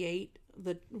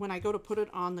when I go to put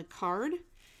it on the card,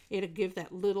 it'll give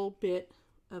that little bit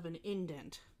of an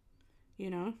indent. You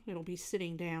know, it'll be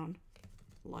sitting down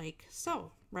like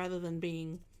so, rather than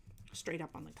being straight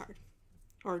up on the card.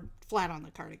 Or flat on the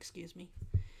card, excuse me.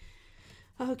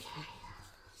 Okay,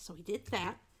 so we did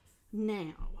that.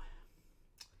 Now,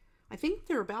 I think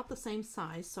they're about the same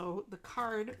size, so the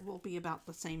card will be about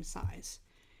the same size.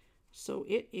 So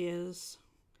it is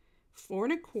 4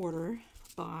 1/4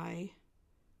 by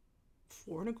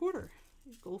 4 1/4.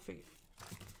 Go figure.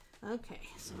 Okay,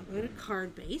 so I'll go to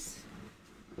card base.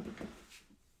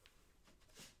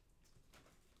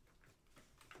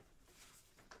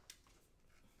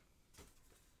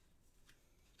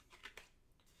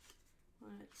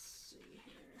 Let's see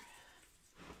here.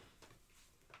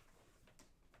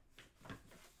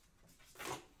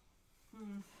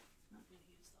 Not going to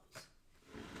use those.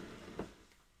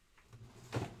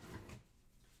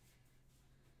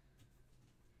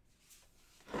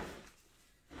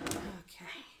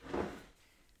 Okay.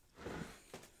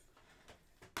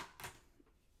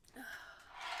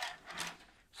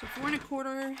 So 4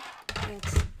 1/4,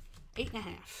 that's 8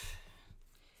 1/2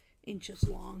 inches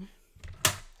long.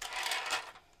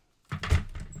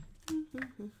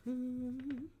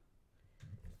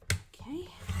 Okay.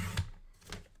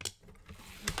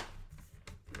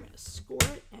 We're going to score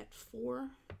it at 4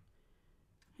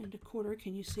 1/4.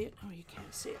 Can you see it? Oh, you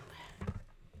can't see it.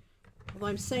 Well,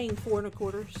 I'm saying 4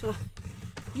 1/4, so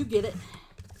you get it.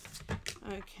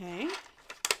 Okay.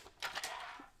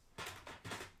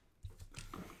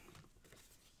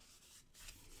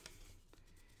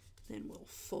 Then we'll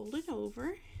fold it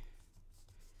over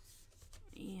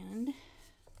and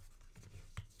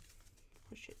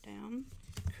push it down,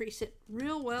 crease it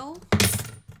real well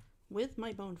with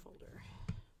my bone folder.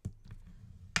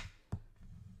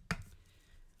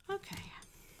 Okay,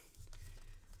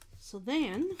 so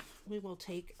then we will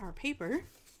take our paper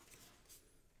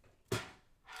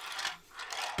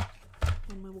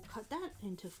and we will cut that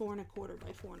into 4 1/4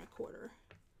 by 4 1/4.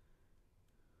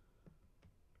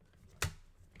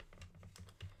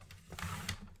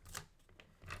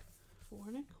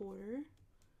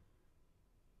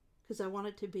 Because I want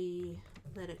it to be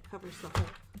that it covers the whole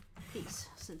piece,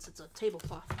 since it's a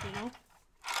tablecloth, you know.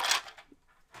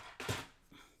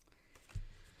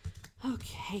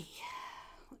 Okay,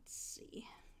 let's see.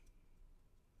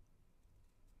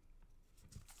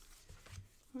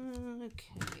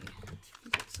 Okay,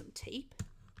 get some tape.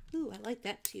 Ooh, I like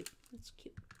that too. That's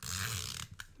cute.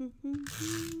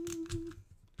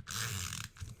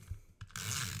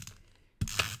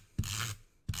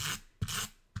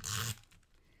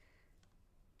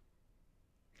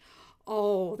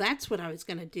 Oh, that's what I was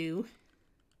going to do.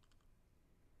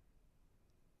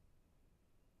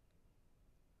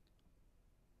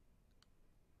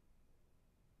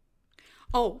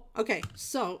 Oh, okay.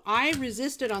 So I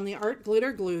resisted on the art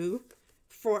glitter glue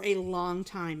for a long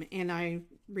time, and I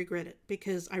regret it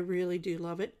because I really do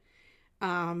love it.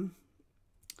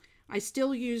 I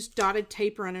still use dotted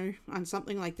tape runner on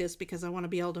something like this because I want to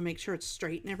be able to make sure it's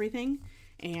straight and everything.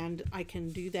 And I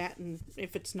can do that, and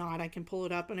if it's not, I can pull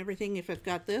it up and everything if I've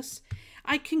got this.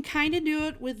 I can kind of do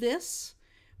it with this,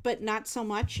 but not so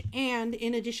much. And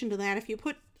in addition to that,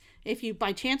 if you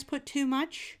by chance put too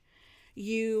much,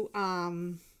 you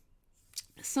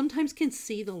sometimes can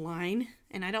see the line,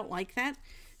 and I don't like that.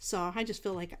 So I just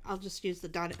feel like I'll just use the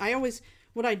dotted.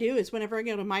 What I do is whenever I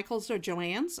go to Michael's or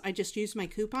Joann's, I just use my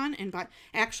coupon and buy.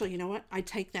 Actually, you know what? I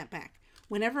take that back.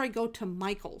 Whenever I go to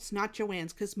Michael's, not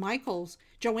Joann's, because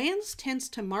Joann's tends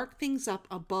to mark things up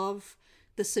above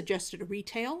the suggested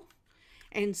retail.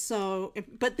 And so,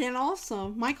 but then also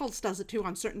Michael's does it too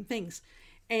on certain things.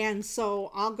 And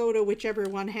so I'll go to whichever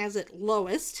one has it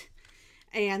lowest,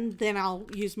 and then I'll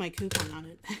use my coupon on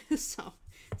it. So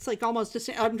it's like almost just,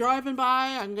 I'm driving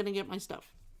by, I'm going to get my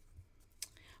stuff.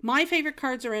 My favorite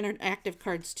cards are interactive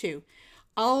cards too.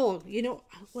 Oh, you know,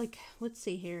 like, let's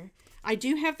see here. I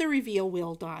do have the reveal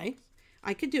wheel die.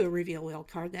 I could do a reveal wheel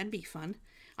card. That'd be fun.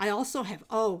 I also have,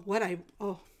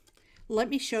 let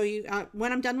me show you.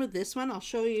 When I'm done with this one, I'll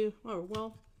show you. Oh,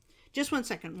 well, just one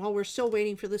second. While we're still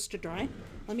waiting for this to dry,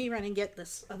 let me run and get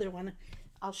this other one.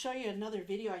 I'll show you another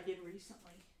video I did recently.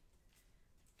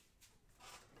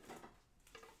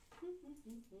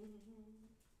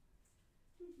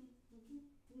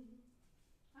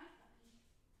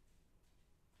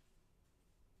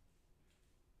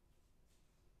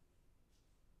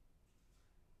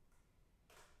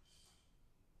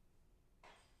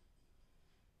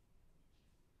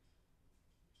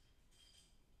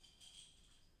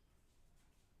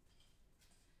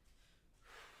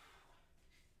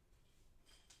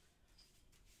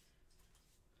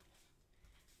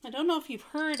 I don't know if you've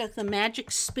heard of the magic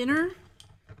spinner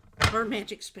or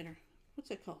magic spinner.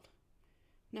 What's it called?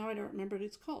 Now I don't remember what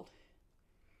it's called.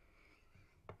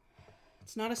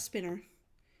 It's not a spinner.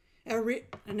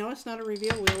 No, it's not a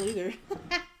reveal wheel either.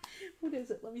 What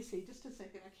is it? Let me see. Just a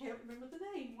second. I can't remember the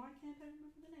name. Why can't I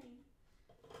remember the name?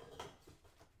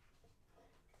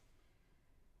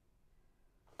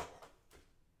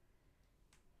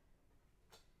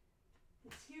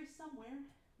 It's here somewhere.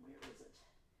 Where is it?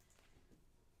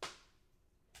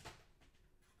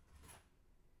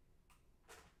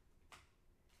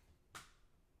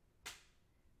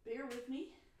 Bear with me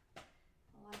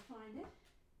while I find it.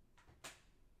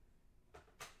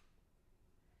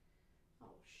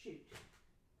 Oh, shoot.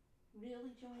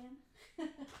 Really, Joanne?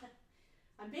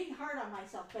 I'm being hard on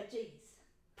myself, but geez.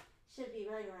 Should be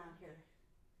right around here.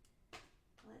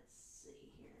 Let's see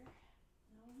here.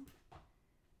 No.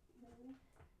 No.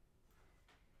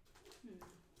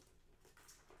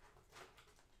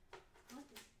 What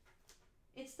is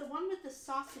it? It's the one with the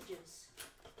sausages.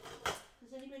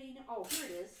 Does anybody know? Oh, here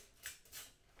it is.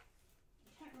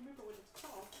 I can't remember what it's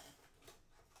called.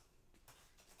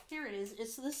 Here it is.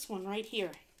 It's this one right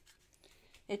here.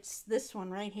 It's this one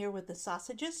right here with the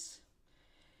sausages.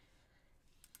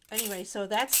 Anyway, so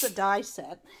that's the die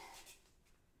set.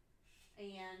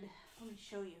 And let me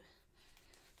show you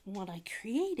what I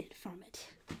created from it.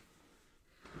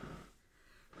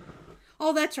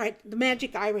 Oh, that's right. The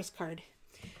magic iris card.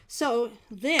 So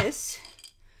this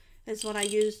is what I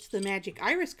used the magic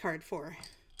iris card for.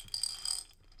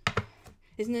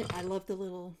 Isn't it? I love the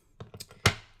little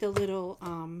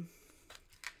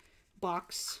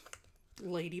box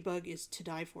ladybug is to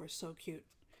die for. So cute,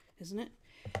 isn't it?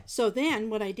 So then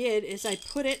what I did is I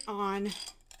put it on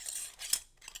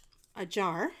a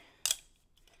jar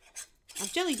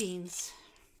of jelly beans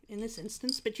in this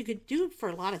instance, but you could do it for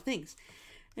a lot of things.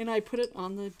 And I put it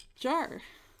on the jar.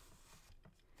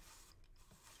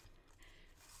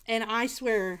 And I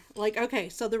swear, like, okay,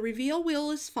 so the reveal wheel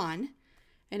is fun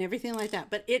and everything like that,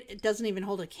 but it doesn't even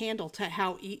hold a candle to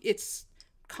how it's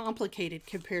complicated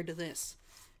compared to this.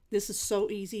 This is so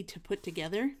easy to put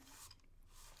together.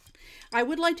 I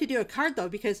would like to do a card though,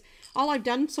 because all I've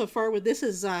done so far with this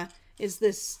is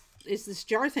this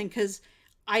jar thing, because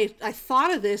I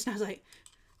thought of this and I was like,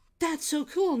 that's so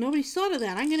cool. Nobody's thought of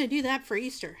that. I'm going to do that for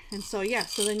Easter. And so, yeah,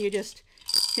 so then you just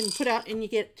can put out and you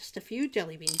get just a few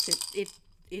jelly beans. It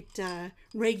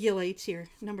regulates your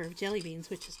number of jelly beans,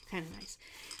 which is kind of nice.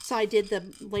 So I did the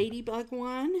ladybug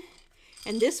one,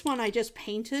 and this one I just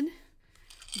painted.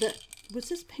 Was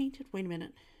this painted? Wait a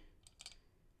minute.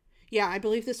 Yeah, I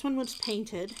believe this one was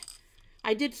painted.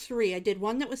 I did 3. I did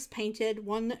one that was painted,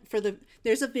 one for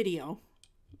there's a video,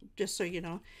 just so you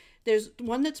know. There's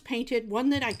one that's painted, one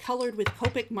that I colored with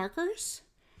Copic markers,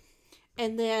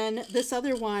 and then this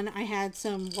other one I had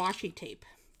some washi tape.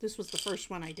 This was the first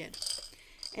one I did.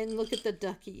 And look at the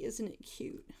ducky. Isn't it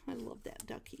cute? I love that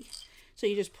ducky. So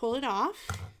you just pull it off.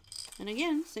 And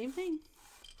again, same thing.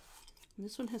 And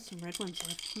this one has some red ones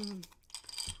left.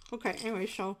 Okay, anyway,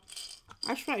 so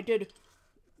that's what I did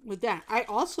with that. I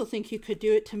also think you could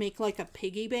do it to make like a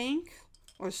piggy bank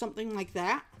or something like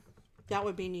that. That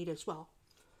would be neat as well.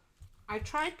 I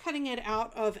tried cutting it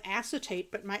out of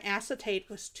acetate, but my acetate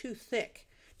was too thick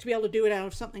to be able to do it out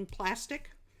of something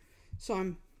plastic. So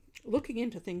I'm looking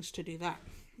into things to do that.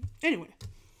 Anyway,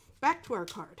 back to our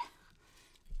card.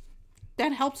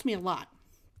 That helps me a lot.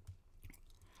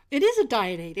 It is a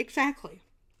diet aid, exactly.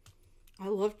 I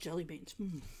love jelly beans.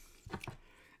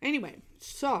 Anyway,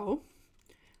 so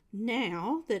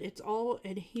now that it's all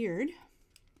adhered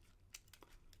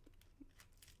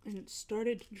and it's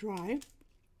started to dry,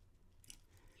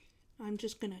 I'm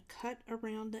just going to cut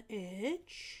around the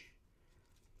edge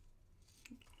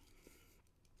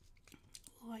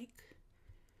like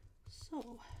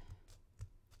so.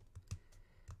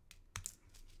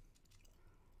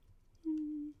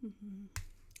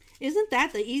 Isn't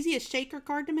that the easiest shaker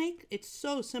card to make? It's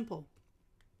so simple.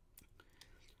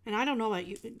 And I don't know about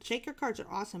you, shaker cards are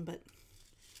awesome, but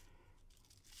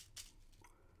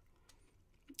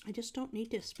I just don't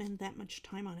need to spend that much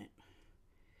time on it.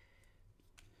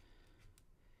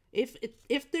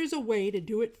 If there's a way to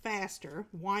do it faster,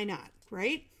 why not,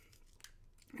 right?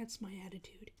 That's my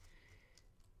attitude.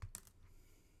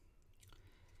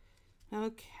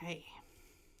 Okay.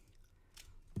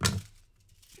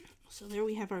 So there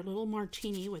we have our little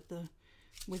martini with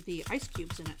the ice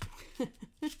cubes in it.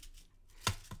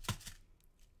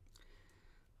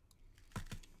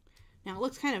 Now it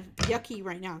looks kind of yucky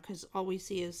right now because all we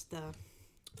see is the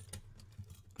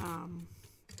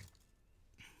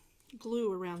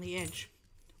glue around the edge,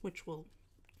 which will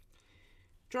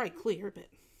dry clear, but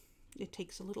it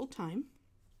takes a little time.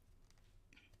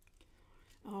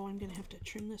 Oh, I'm going to have to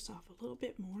trim this off a little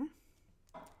bit more.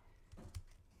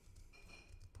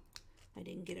 I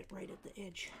didn't get it right at the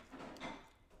edge.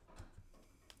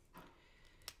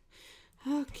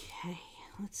 Okay,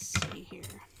 let's see here.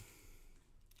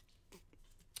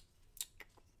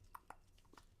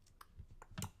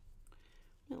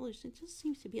 Well, it just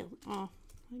seems to be a... Oh,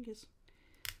 I guess...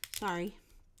 Sorry.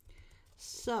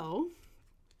 So,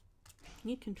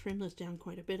 you can trim this down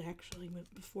quite a bit, actually,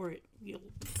 before you'll...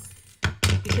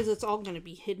 Because it's all going to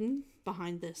be hidden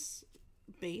behind this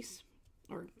base,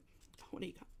 or what do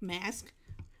you call it? Mask?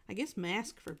 I guess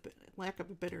mask, for lack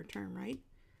of a better term, right?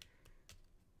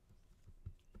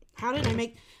 How did I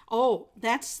make... Oh,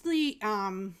 that's the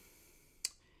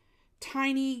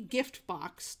tiny gift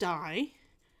box die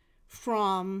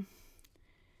from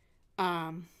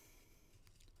Lawn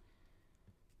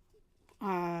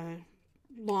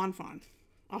Fawn.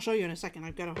 I'll show you in a second.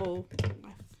 I've got a whole...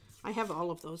 I have all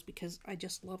of those because I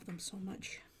just love them so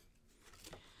much.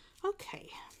 Okay.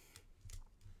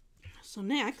 So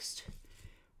next,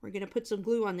 we're going to put some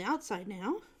glue on the outside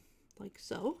now, like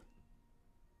so.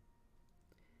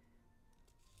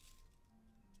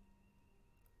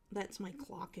 That's my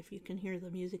clock, if you can hear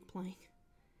the music playing.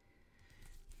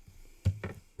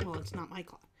 Well, it's not my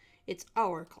clock. It's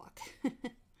our clock.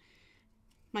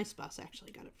 My spouse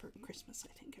actually got it for Christmas,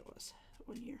 I think it was,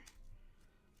 one year.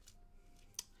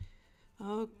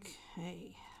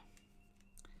 Okay.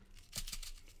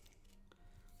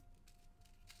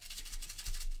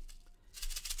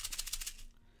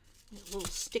 A little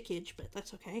stickage, but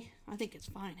that's okay. I think it's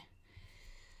fine.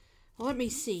 Well, let me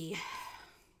see.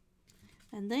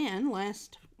 And then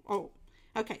last... Oh,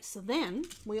 okay. So then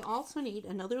we also need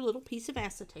another little piece of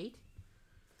acetate.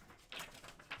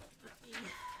 Let me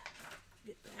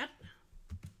get that.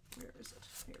 Where is it?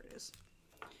 Here it is.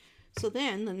 So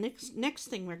then the next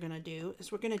thing we're going to do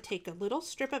is we're going to take a little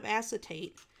strip of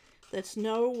acetate that's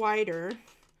no wider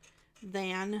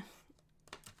than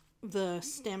the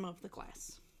stem of the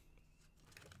glass.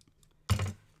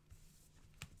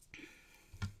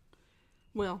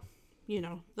 Well, you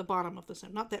know, the bottom of the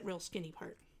stem, not that real skinny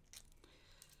part.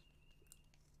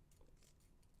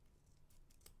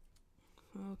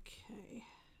 Okay.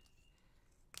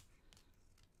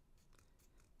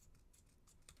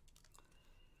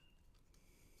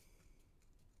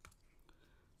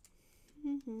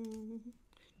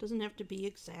 Doesn't have to be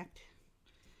exact.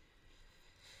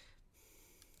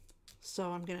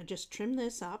 So I'm going to just trim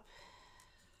this up.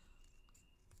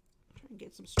 Try and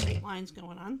get some straight lines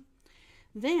going on.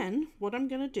 Then what I'm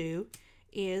going to do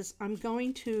is I'm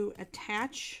going to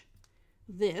attach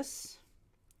this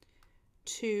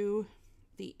to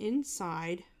the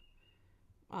inside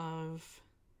of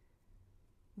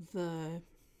the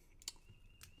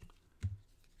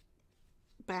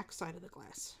back side of the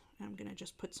glass. I'm going to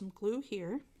just put some glue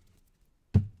here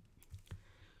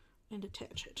and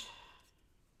attach it.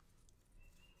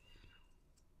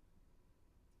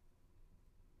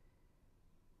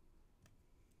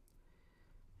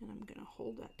 And I'm going to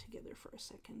hold that together for a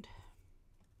second.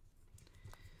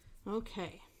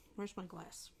 Okay, where's my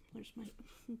glass? There's my...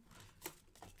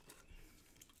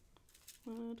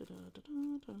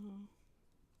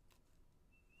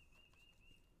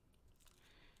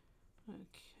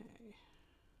 Okay.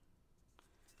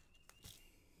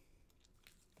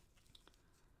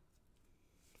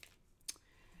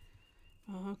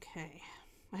 Okay.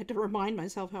 I had to remind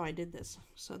myself how I did this.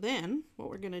 So then what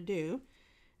we're going to do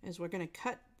is we're going to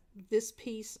cut this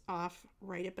piece off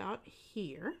right about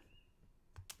here.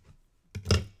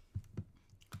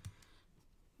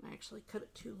 I actually cut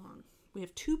it too long. We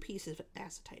have 2 pieces of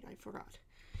acetate, I forgot.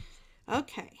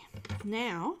 Okay,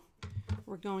 now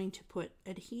we're going to put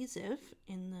adhesive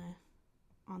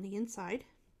on the inside.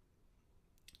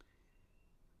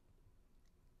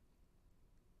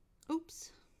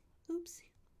 Oops. Oopsie.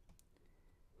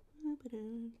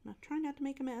 Not trying not to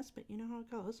make a mess, but you know how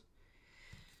it goes.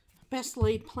 Best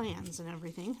laid plans and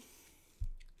everything.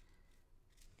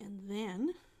 And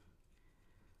then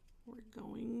we're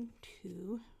going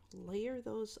to layer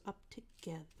those up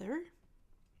together.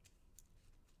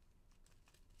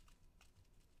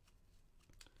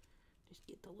 Just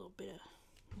get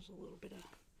there's a little bit of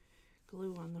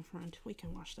glue on the front. We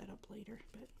can wash that up later,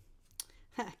 but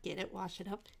get it, wash it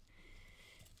up.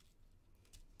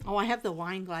 Oh, I have the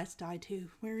wine glass die too.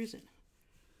 Where is it?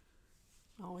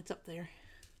 Oh, it's up there.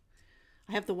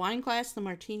 I have the wine glass, the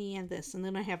martini, and this. And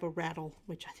then I have a rattle,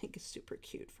 which I think is super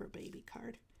cute for a baby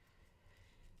card.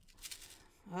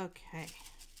 Okay.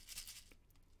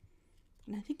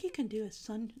 And I think you can do a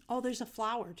sun... Oh, there's a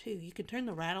flower too. You can turn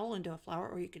the rattle into a flower,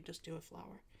 or you can just do a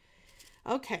flower.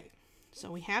 Okay,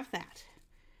 so we have that.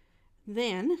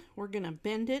 Then we're going to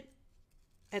bend it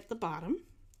at the bottom.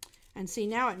 And see,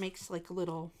 now it makes like a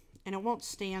little, and it won't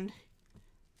stand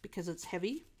because it's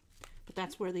heavy, but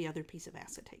that's where the other piece of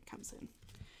acetate comes in.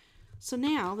 So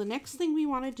now the next thing we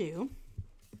want to do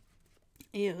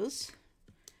is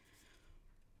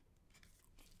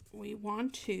we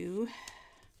want to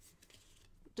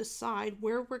decide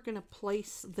where we're going to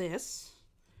place this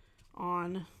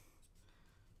on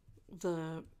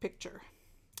the picture.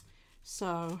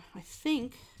 So I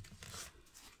think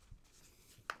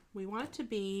we want it to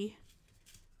be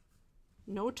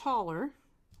no taller.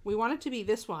 We want it to be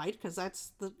this wide because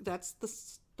that's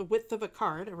the width of a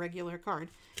card, a regular card.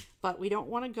 But we don't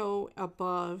want to go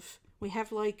above. We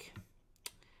have like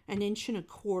 1.25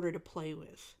 inches to play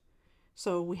with.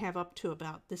 So we have up to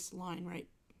about this line right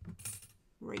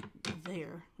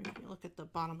there. If you look at the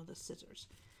bottom of the scissors.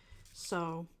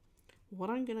 So what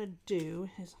I'm going to do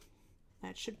is,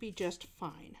 that should be just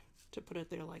fine to put it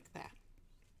there like that.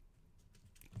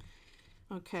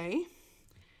 Okay,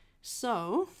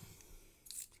 so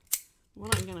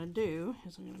what I'm going to do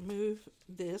is I'm going to move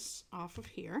this off of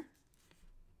here.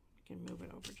 I can move it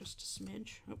over just a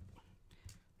smidge. Oh,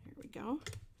 there we go.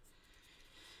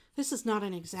 This is not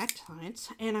an exact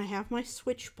science, and I have my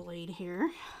switchblade here,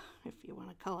 if you want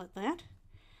to call it that.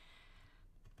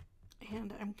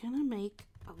 And I'm going to make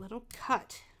a little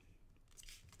cut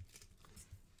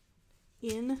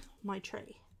in my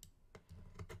tray.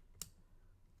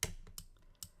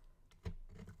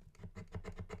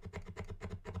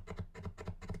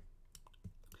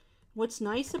 What's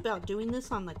nice about doing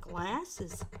this on the glass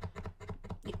is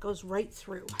it goes right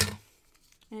through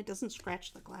and it doesn't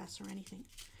scratch the glass or anything.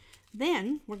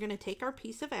 Then we're going to take our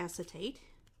piece of acetate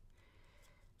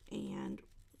and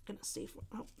I'm going to see if,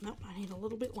 oh no, I need a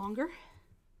little bit longer.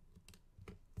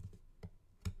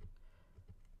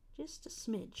 Just a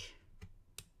smidge.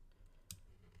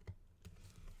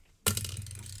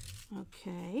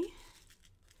 Okay.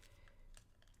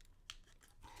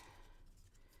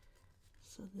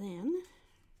 So then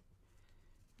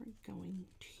we're going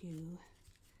to,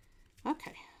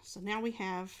 okay, so now we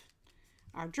have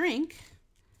our drink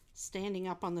standing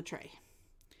up on the tray.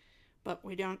 But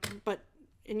we don't,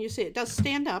 and you see it does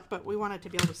stand up, but we want it to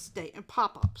be able to stay and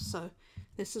pop up. So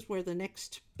this is where the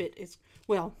next bit is,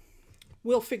 well,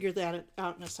 we'll figure that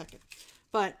out in a second.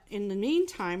 But in the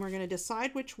meantime, we're going to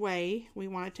decide which way we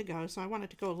want it to go. So I want it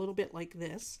to go a little bit like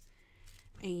this.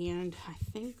 And I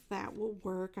think that will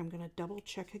work. I'm going to double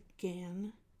check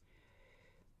again.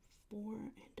 4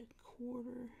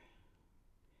 1/4.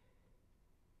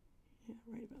 Yeah,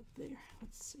 right about there.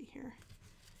 Let's see here.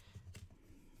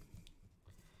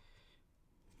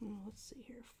 Oh, let's see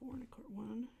here. 4 1/4.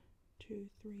 1, 2,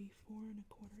 3, 4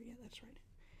 1/4. Yeah, that's right.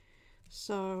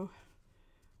 So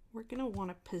we're going to want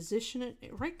to position it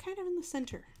right kind of in the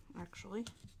center, actually.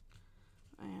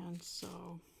 And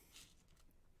so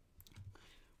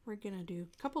we're going to do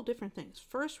a couple different things.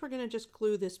 First, we're going to just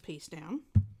glue this piece down,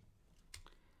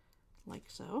 like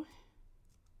so.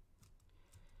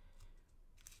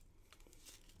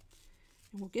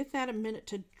 And we'll give that a minute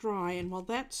to dry, and while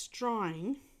that's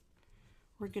drying,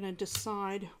 we're going to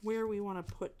decide where we want to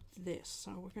put this.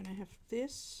 So we're going to have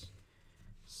this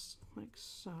like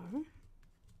so.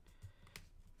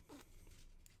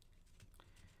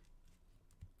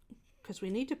 Because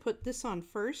we need to put this on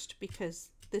first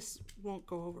because this won't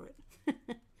go over it.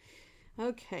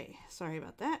 Okay, sorry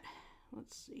about that.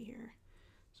 Let's see here.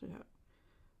 So we got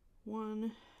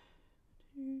 1,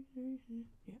 2, 3,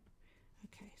 yeah.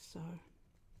 Okay, so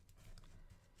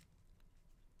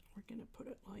we're going to put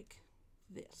it like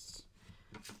this.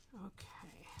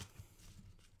 Okay.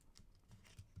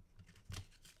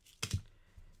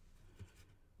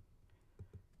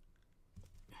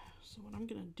 So what I'm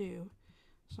going to do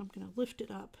is I'm going to lift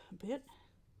it up a bit,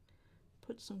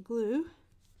 put some glue,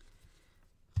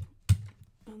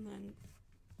 and then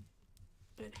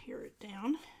adhere it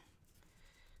down.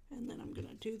 And then I'm going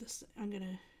to do this. I'm going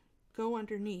to go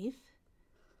underneath,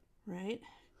 right?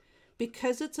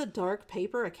 Because it's a dark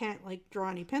paper, I can't like draw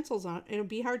any pencils on it. It'll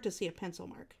be hard to see a pencil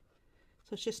mark.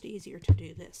 So it's just easier to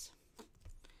do this.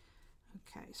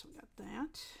 Okay, so we got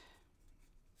that.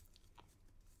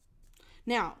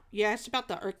 Now, you asked about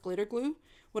the art glitter glue.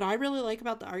 What I really like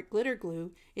about the art glitter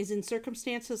glue is in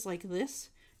circumstances like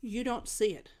this, you don't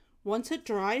see it. Once it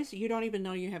dries, you don't even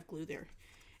know you have glue there.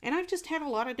 And I've just had a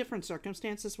lot of different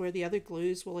circumstances where the other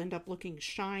glues will end up looking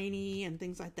shiny and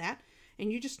things like that.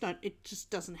 And you just not, it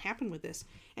just doesn't happen with this.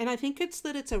 And I think it's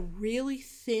that it's a really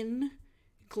thin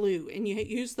glue and you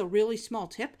use the really small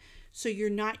tip, so you're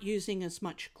not using as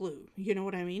much glue. You know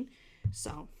what I mean?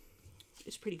 So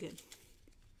it's pretty good.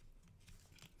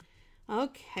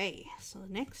 Okay, so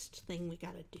the next thing we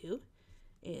got to do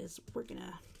is we're going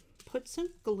to put some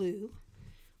glue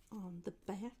on the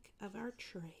back of our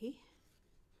tray,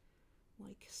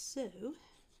 like so.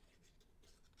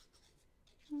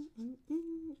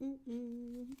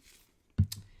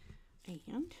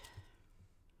 And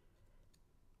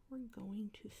we're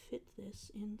going to fit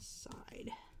this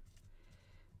inside.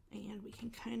 And we can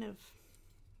kind of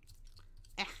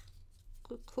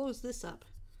close this up.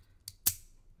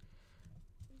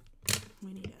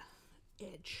 We need an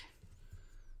edge,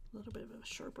 a little bit of a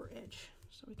sharper edge,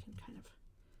 so we can kind of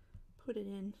put it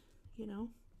in, you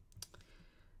know,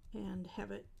 and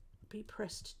have it be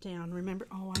pressed down. Remember,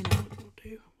 oh, I know what we'll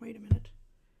do. Wait a minute.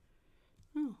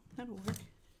 Oh, that'll work.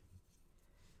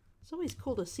 It's always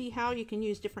cool to see how you can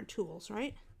use different tools,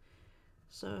 right?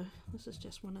 So this is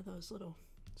just one of those little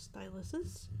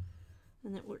styluses,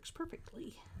 and it works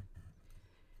perfectly.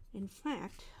 In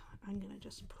fact, I'm going to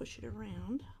just push it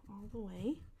around all the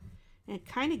way, and it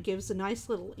kind of gives a nice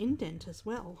little indent as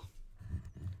well,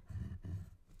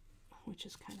 which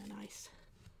is kind of nice.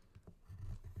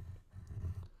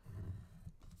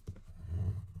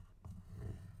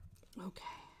 Okay.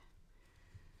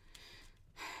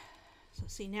 So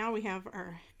see, now we have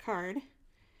our card,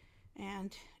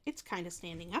 and it's kind of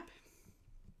standing up.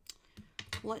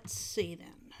 Let's see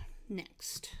then,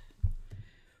 next.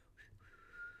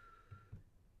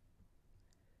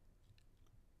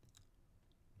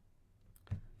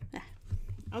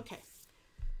 Okay,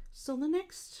 so the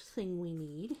next thing we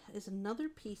need is another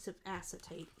piece of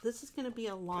acetate. This is going to be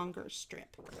a longer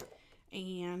strip,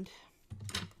 and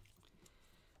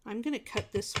I'm going to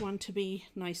cut this one to be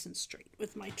nice and straight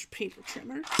with my paper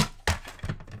trimmer.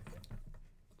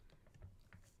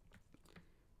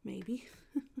 Maybe.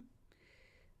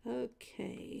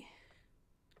 Okay.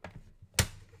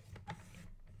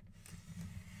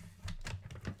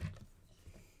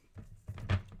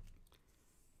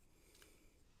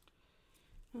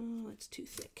 Oh, it's too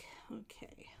thick.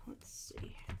 Okay, let's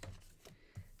see.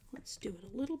 Let's do it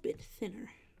a little bit thinner.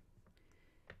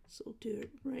 So we'll do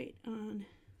it right on,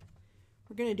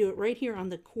 we're going to do it right here on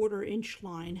the 1/4 inch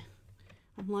line.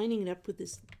 I'm lining it up with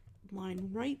this line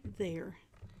right there.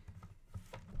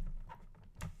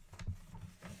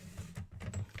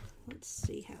 Let's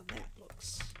see how that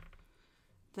looks.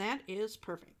 That is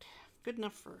perfect. Good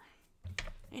enough for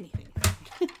anything.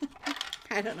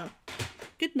 I don't know.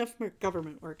 Good enough for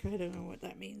government work. I don't know what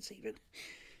that means even,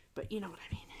 but you know what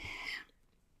I mean.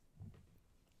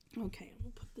 Okay,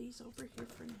 we'll put these over here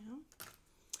for now.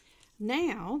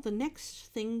 Now, the next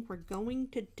thing we're going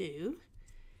to do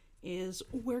is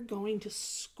we're going to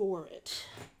score it.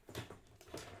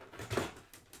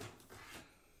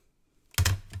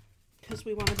 Because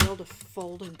we want to be able to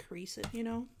fold and crease it, you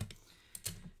know.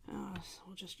 So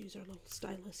we'll just use our little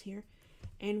stylus here.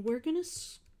 And we're going to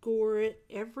score it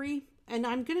every, and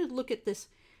I'm going to look at this,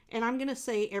 and I'm going to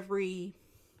say every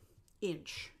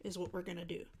inch is what we're going to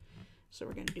do. So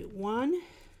we're going to do 1,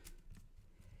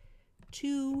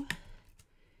 2,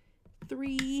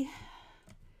 3,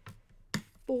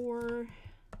 4,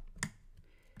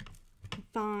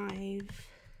 5,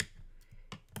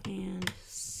 and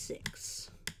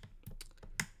 6.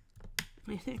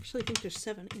 I actually think there's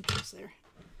 7 inches there.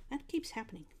 That keeps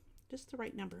happening. Just the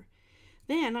right number.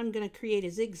 Then I'm going to create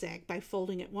a zigzag by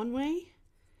folding it one way,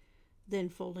 then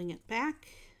folding it back,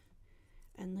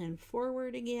 and then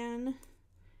forward again,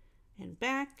 and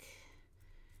back,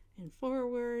 and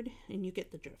forward, and you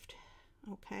get the drift.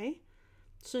 Okay,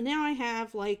 so now I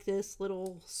have like this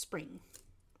little spring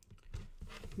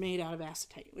made out of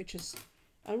acetate, which is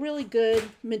a really good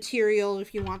material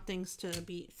if you want things to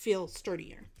feel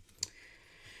sturdier.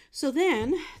 So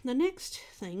then the next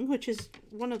thing, which is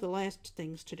one of the last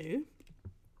things to do,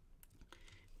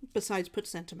 besides put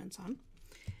sentiments on,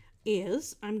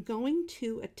 is I'm going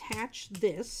to attach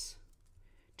this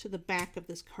to the back of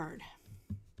this card.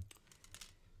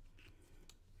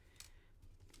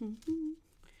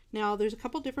 Now, there's a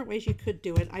couple different ways you could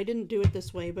do it. I didn't do it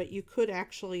this way, but you could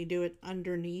actually do it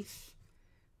underneath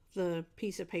the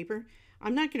piece of paper.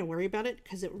 I'm not going to worry about it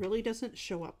because it really doesn't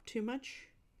show up too much.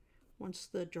 Once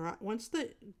the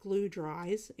glue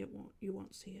dries, you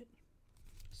won't see it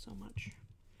so much.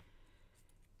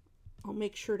 I'll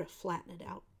make sure to flatten it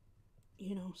out,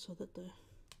 you know, so that the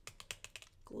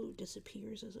glue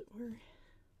disappears, as it were.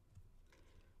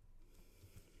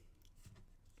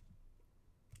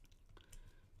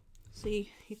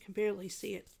 See, you can barely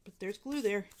see it, but there's glue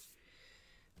there.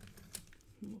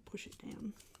 And we'll push it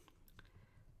down.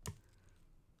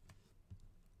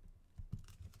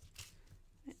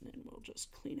 And then we'll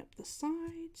just clean up the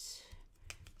sides.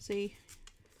 See,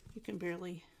 you can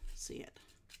barely see it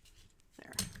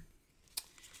there.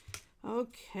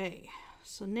 Okay,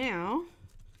 so now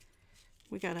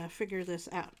we gotta figure this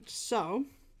out. So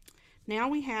now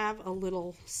we have a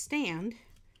little stand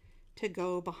to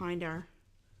go behind our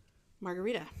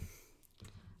Margarita,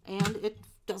 and it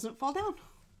doesn't fall down.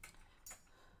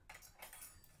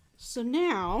 So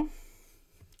now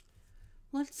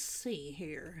let's see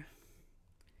here.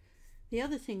 The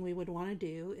other thing we would want to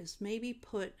do is maybe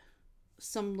put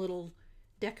some little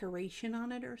decoration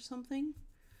on it or something.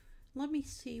 Let me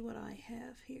see what I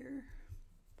have here.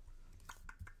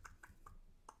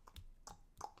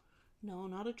 No,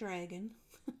 not a dragon.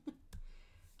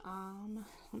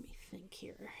 Let me think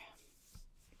here.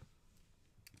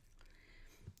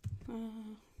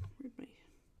 Where'd my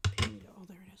pen go? Oh,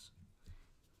 there it is.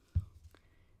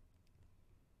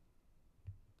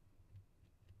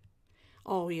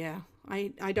 Oh yeah,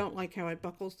 I don't like how it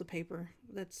buckles the paper.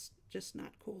 That's just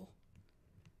not cool.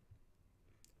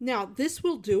 Now this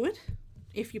will do it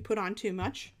if you put on too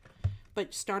much,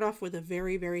 but start off with a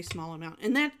very, very small amount.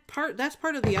 And that's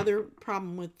part of the other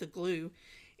problem with the glue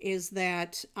is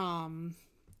that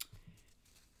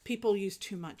people use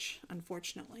too much,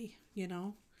 unfortunately, you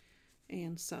know.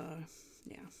 And so,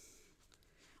 yeah.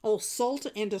 Oh, salt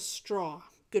and a straw.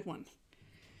 Good one.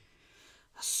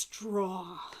 A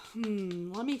straw.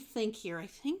 Let me think here. I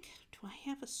think, do I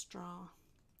have a straw?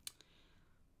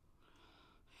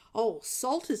 Oh,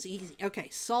 salt is easy. Okay,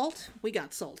 salt. We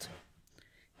got salt.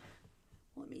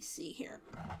 Let me see here.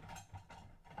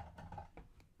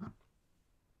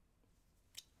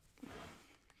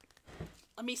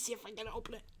 Let me see if I can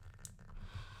open it.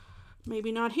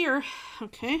 Maybe not here.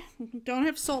 Okay, don't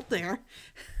have salt there.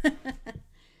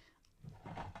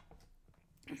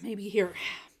 Maybe here.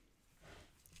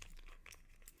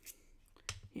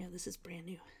 Yeah, this is brand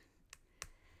new.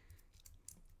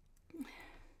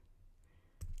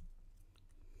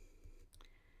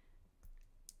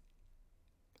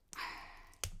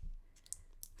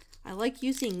 I like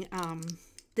using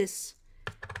this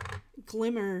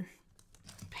glimmer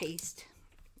paste.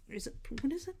 Is it,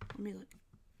 what is it? Let me look.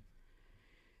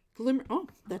 Glimmer, oh,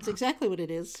 that's exactly what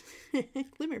it is.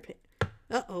 Glimmer paste.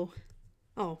 Uh-oh.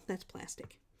 Oh, that's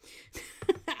plastic.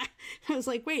 I was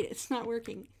like, wait, it's not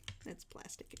working. That's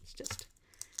plastic. It's just,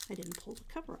 I didn't pull the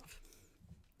cover off.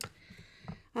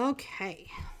 Okay,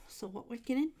 so what we're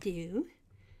going to do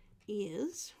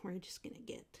is we're just going to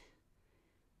get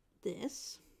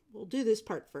this. We'll do this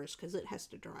part first because it has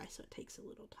to dry, so it takes a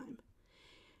little time.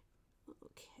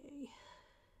 Okay.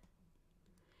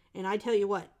 And I tell you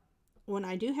what, when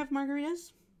I do have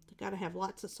margaritas, I gotta have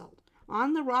lots of salt.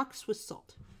 On the rocks with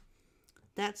salt.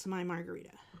 That's my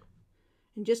margarita.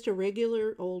 And just a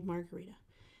regular old margarita.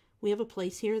 We have a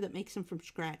place here that makes them from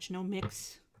scratch. No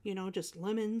mix, you know, just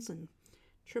lemons and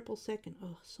triple sec. And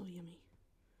oh, so yummy.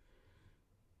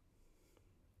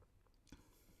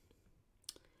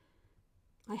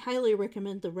 I highly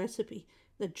recommend the recipe.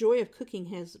 The Joy of Cooking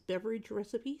has beverage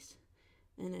recipes.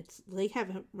 And they have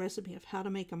a recipe of how to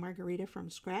make a margarita from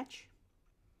scratch.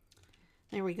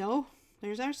 There we go.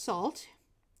 There's our salt.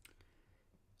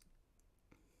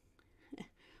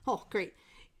 Oh, great.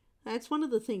 That's one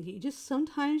of the things. You just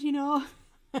sometimes, you know,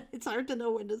 it's hard to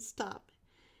know when to stop.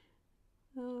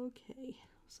 Okay,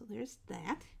 so there's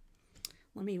that.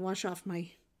 Let me wash off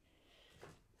my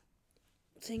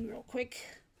thing real quick.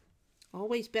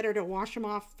 Always better to wash them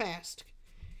off fast,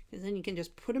 because then you can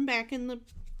just put them back in the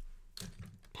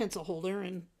pencil holder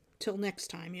until next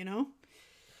time, you know.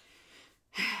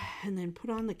 And then put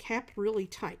on the cap really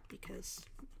tight, because,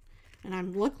 and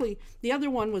I'm luckily, the other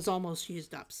one was almost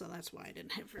used up, so that's why I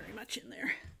didn't have very much in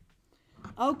there.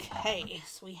 Okay,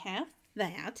 so we have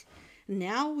that.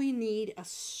 Now we need a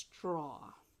straw.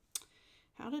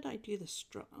 How did I do the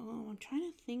straw? Oh, I'm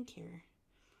trying to think here.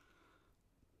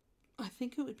 I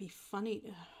think it would be funny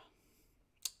to...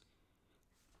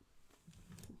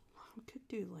 We could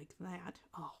do like that.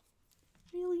 Oh,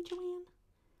 really, Joanne?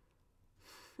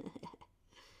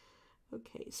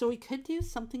 Okay, so we could do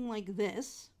something like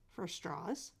this for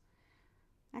straws.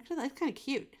 Actually, that's kind of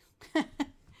cute.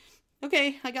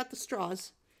 Okay, I got the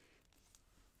straws.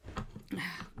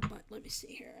 But let me see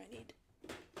here. I need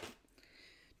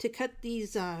to cut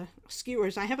these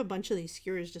skewers. I have a bunch of these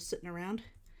skewers just sitting around,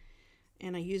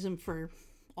 and I use them for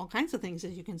all kinds of things,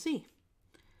 as you can see.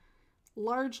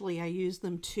 Largely, I use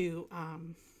them to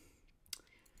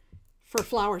for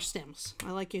flower stems.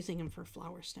 I like using them for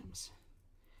flower stems.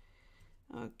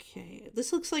 Okay,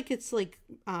 this looks like it's like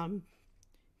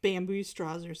bamboo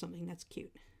straws or something. That's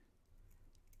cute.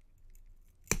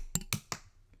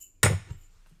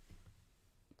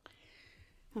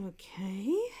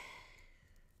 Okay.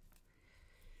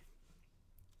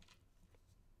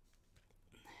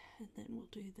 And then we'll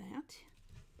do that.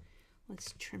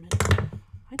 Let's trim it.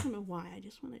 I don't know why. I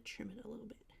just want to trim it a little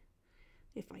bit.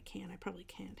 If I can. I probably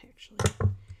can't, actually.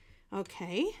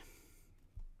 Okay.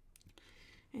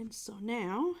 And so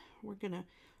now we're going to...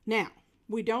 Now,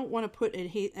 we don't want to put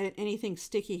anything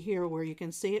sticky here where you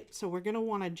can see it. So we're going to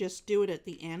want to just do it at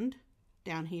the end,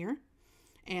 down here,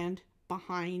 and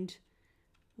behind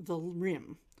the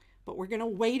rim. But we're going to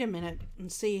wait a minute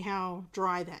and see how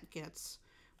dry that gets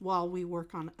while we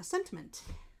work on a sentiment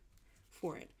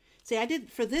for it. See, I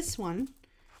did, for this one,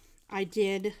 I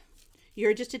did,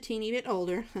 you're just a teeny bit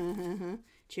older.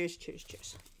 Cheers, cheers,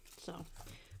 cheers. So,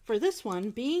 for this one,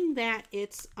 being that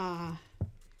it's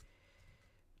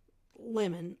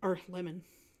lemon,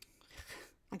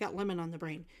 I got lemon on the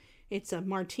brain. It's a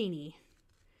martini.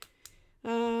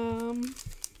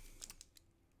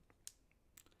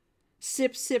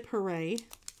 Sip, sip, hooray.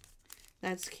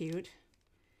 That's cute.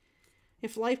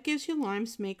 If life gives you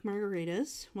limes, make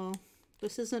margaritas. Well,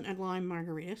 this isn't a lime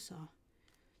margarita, so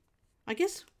I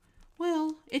guess,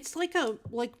 well, it's like a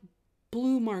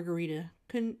blue margarita.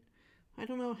 I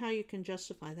don't know how you can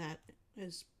justify that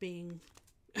as being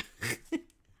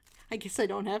I guess I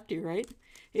don't have to, right?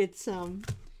 It's what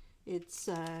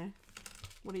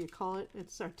do you call it?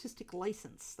 It's artistic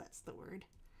license, that's the word.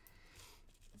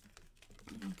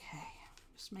 Okay,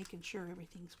 just making sure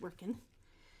everything's working.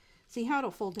 See how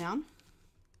it'll fold down?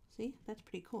 See, that's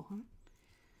pretty cool, huh?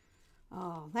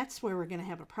 Oh, that's where we're going to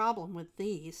have a problem with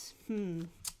these.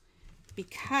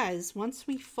 Because once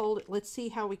we fold it, let's see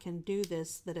how we can do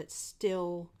this, that it's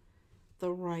still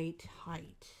the right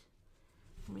height.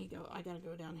 Let me go, I got to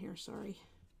go down here, sorry.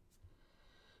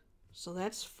 So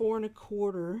that's 4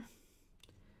 1/4.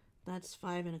 That's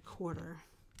 5 1/4.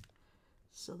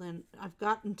 So then I've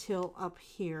got until up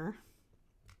here.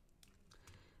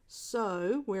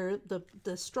 So where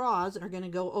the straws are going to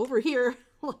go over here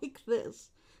like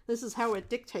this. This is how it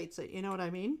dictates it, you know what I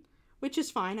mean? Which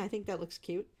is fine. I think that looks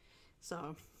cute.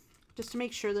 So just to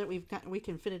make sure that we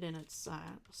can fit it in its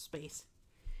space.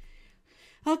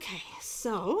 Okay,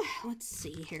 so let's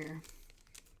see here.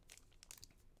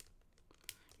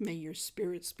 May your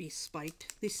spirits be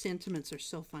spiked. These sentiments are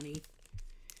so funny.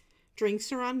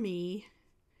 Drinks are on me.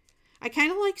 I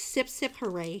kind of like sip, sip,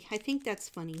 hooray. I think that's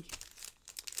funny.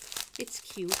 It's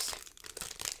cute.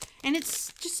 And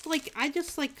it's just like, I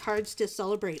just like cards to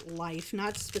celebrate life,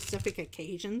 not specific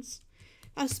occasions.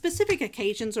 Specific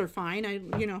occasions are fine.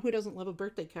 You know, who doesn't love a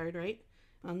birthday card, right?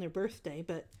 On their birthday,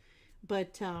 but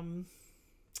oh,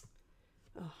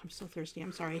 I'm so thirsty.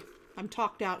 I'm sorry. I'm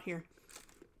talked out here.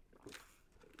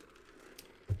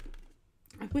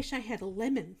 I wish I had a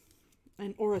lemon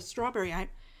or a strawberry.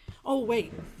 Oh,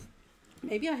 wait.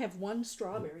 Maybe I have one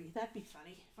strawberry. That'd be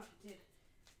funny if I did.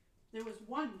 There was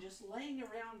one just laying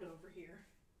around over here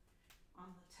on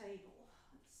the table.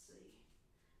 Let's see.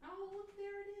 Oh, look,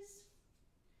 there it is.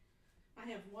 I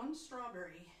have one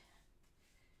strawberry.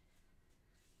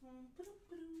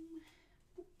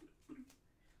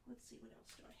 Let's see, what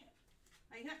else do I have?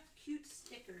 I got cute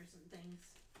stickers and things.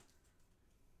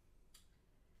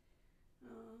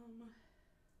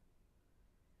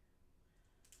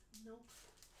 Nope.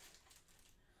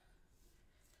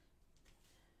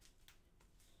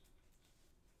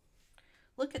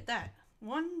 Look at that.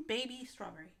 One baby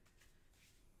strawberry.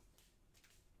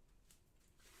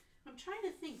 I'm trying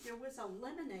to think. There was a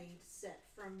lemonade set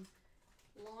from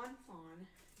Lawn Fawn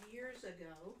years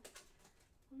ago.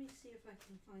 Let me see if I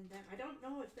can find that. I don't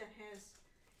know if that has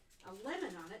a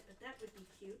lemon on it, but that would be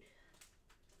cute.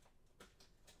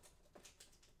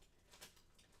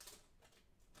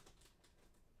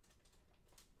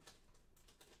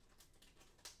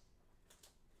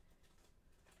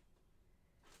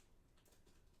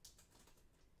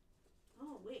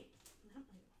 Oh, wait.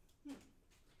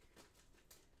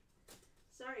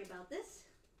 Sorry about this.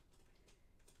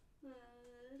 No.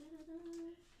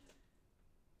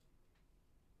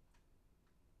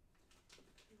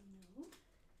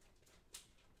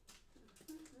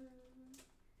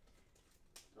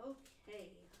 Okay,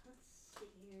 let's see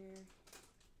here.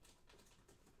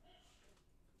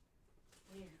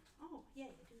 Where? Oh, yeah,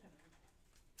 you do have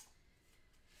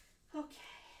it.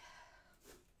 Okay.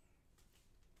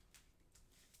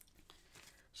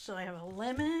 So I have a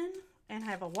lemon and I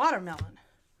have a watermelon.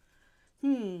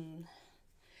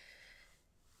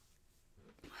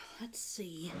 Let's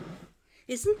see.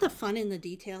 Isn't the fun in the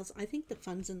details? I think the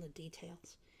fun's in the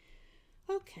details.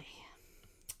 Okay.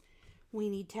 We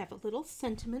need to have a little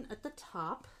sentiment at the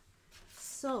top.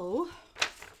 So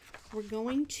we're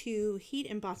going to heat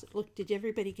emboss it. Look, did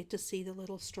everybody get to see the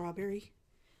little strawberry?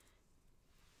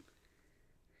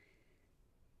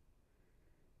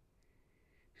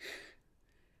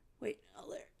 Wait,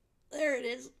 oh, there it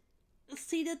is.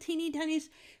 See the teeny tiny.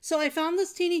 So I found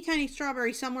this teeny tiny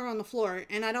strawberry somewhere on the floor,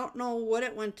 and I don't know what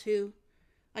it went to.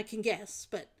 I can guess,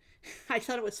 but I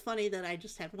thought it was funny that I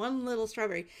just had one little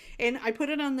strawberry, and I put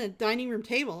it on the dining room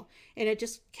table, and it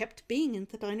just kept being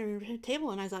at the dining room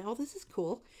table, and I was like, oh, this is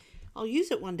cool. I'll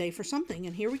use it one day for something,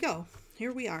 and here we go.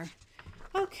 Here we are.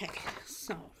 Okay,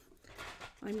 so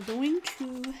I'm going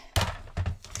to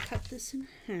cut this in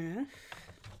half.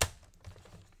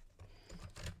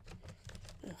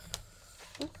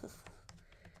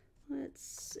 Let's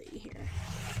see here.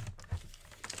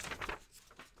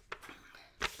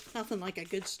 Nothing like a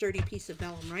good sturdy piece of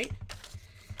vellum, right?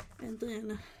 And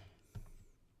then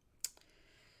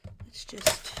let's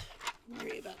just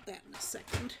worry about that in a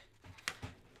second.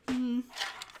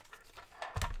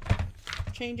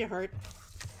 Change of heart.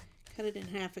 Cut it in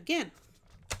half again.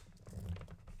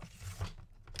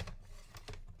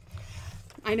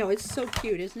 I know, it's so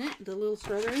cute, isn't it? The little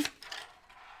strawberry.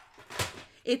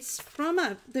 It's from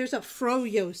there's a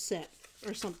Froyo set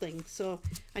or something, so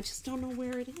I just don't know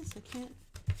where it is. I can't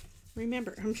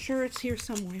remember. I'm sure it's here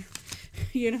somewhere.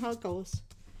 You know how it goes.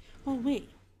 Oh, wait.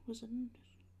 Was it?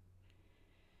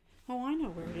 Oh, I know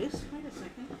where it is. Wait a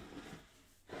second.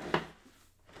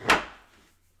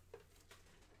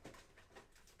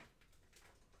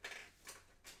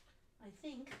 I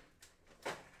think.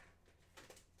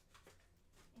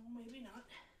 Oh, maybe not.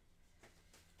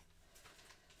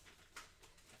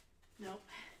 Nope.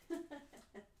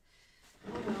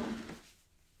 Oh well.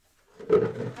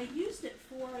 I used it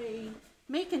for a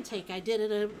make and take I did at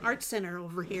an art center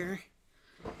over here.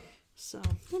 So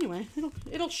anyway,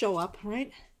 it'll show up,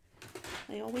 right?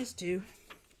 They always do.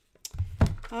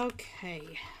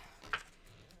 Okay.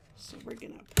 So we're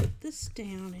gonna put this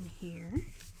down in here.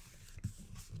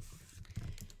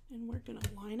 And we're gonna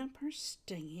line up our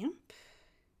stamp.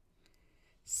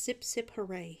 Sip sip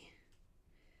hooray.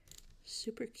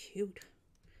 Super cute.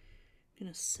 I'm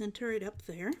going to center it up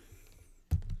there.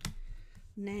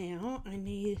 Now I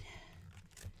need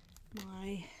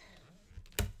my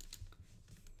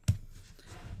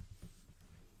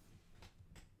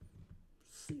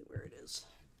see where it is.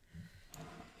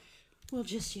 We'll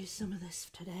just use some of this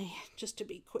today just to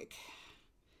be quick.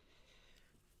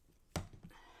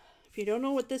 If you don't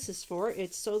know what this is for,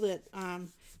 it's so that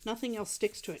nothing else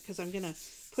sticks to it, because I'm going to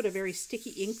put a very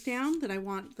sticky ink down that I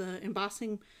want the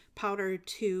embossing powder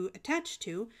to attach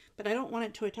to, but I don't want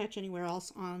it to attach anywhere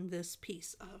else on this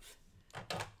piece of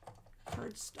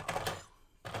cardstock.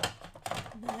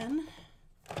 Then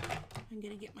I'm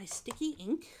going to get my sticky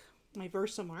ink, my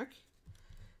Versamark,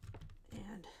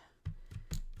 and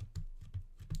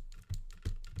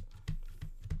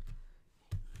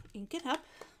ink it up.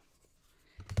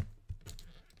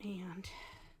 And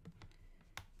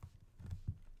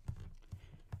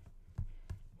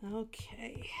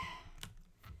okay,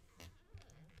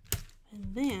 and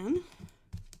then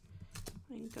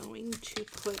I'm going to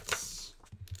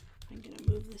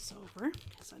move this over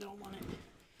because I don't want it.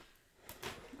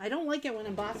 I don't like it when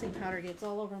embossing powder gets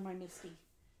all over my MISTI,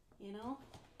 you know?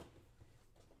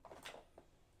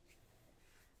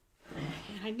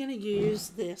 I'm going to use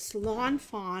this Lawn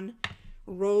Fawn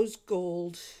Rose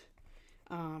Gold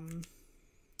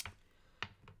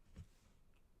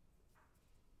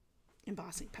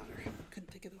embossing powder. Couldn't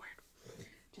think of the word.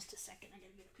 Just a second. I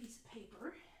got to get a piece of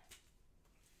paper.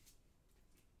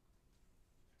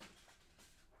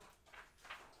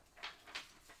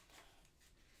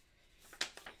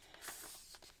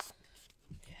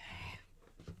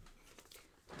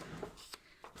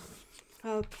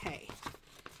 Okay,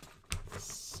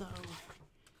 so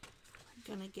I'm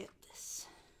gonna get this.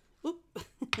 Oop.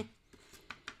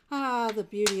 Ah, the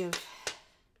beauty of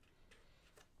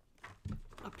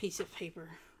a piece of paper,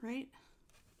 right?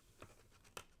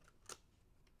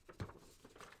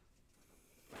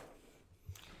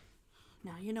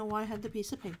 Now you know why I had the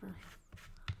piece of paper.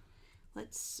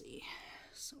 Let's see.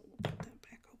 So we'll put that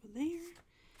back over there,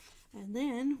 and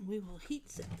then we will heat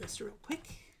set this real quick.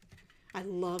 I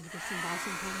love this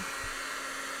embossing powder.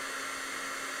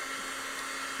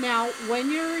 Now,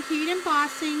 when you're heat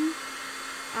embossing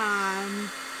on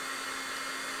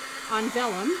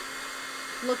vellum,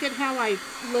 look at how I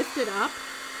lift it up.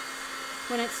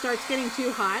 When it starts getting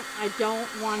too hot, I don't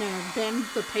want to bend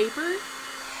the paper,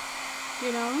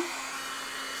 you know.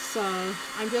 So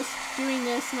I'm just doing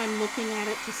this and I'm looking at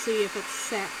it to see if it's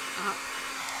set up.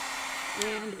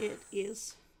 And it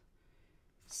is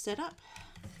set up.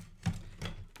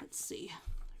 Let's see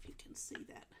if you can see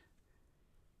that.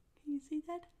 Can you see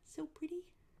that? So pretty.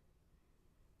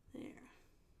 There.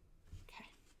 Okay.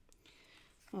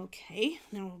 Okay,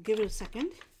 now we'll give it a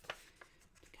second to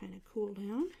kind of cool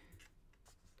down.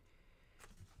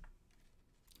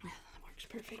 That works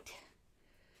perfect.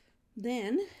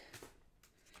 Then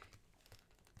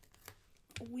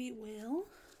we will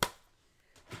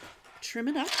trim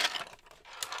it up.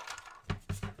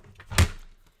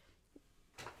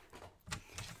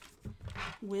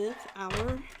 With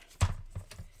our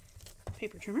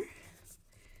paper trimmer.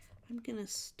 I'm going to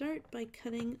start by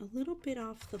cutting a little bit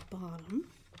off the bottom.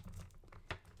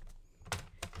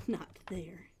 Not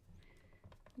there.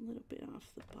 A little bit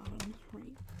off the bottom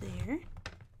right there.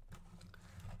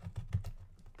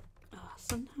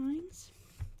 Sometimes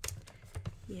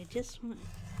you just want to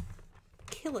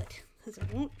kill it because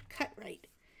it won't cut right.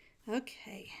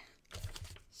 Okay,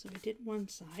 so we did one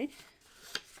side.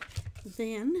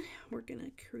 Then we're going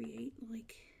to create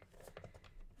like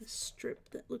a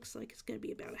strip that looks like it's going to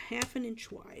be about a ½ an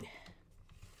inch wide.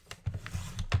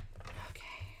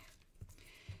 Okay.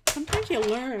 Sometimes you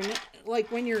learn,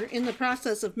 like when you're in the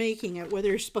process of making it, whether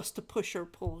you're supposed to push or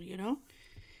pull, you know?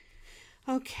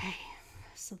 Okay,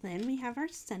 so then we have our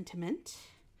sentiment,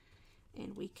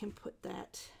 and we can put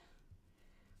that,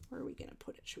 where are we going to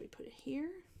put it? Should we put it here?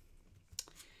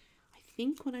 I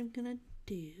think what I'm going to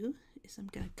do is I'm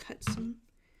going to cut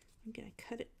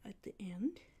it at the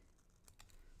end,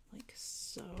 like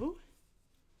so.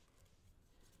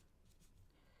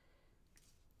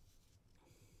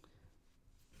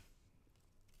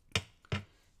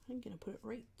 I'm going to put it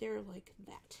right there like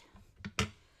that.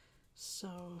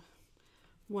 So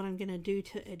what I'm going to do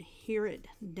to adhere it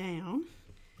down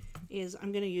is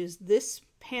I'm going to use this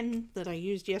pen that I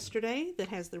used yesterday that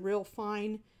has the real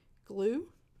fine glue.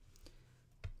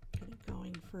 Get it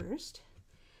going first.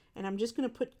 And I'm just going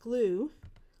to put glue,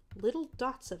 little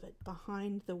dots of it,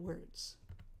 behind the words.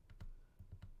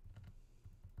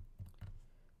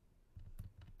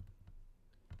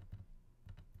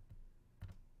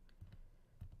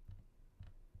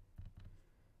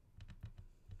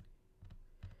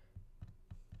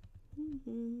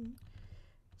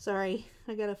 Sorry,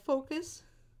 I gotta focus.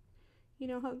 You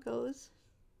know how it goes.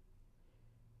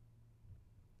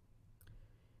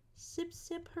 Sip,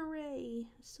 sip, hooray.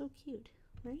 So cute,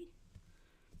 right?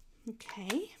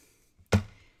 Okay.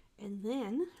 And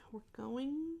then we're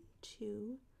going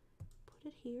to put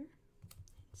it here and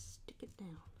stick it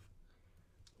down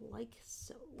like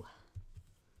so.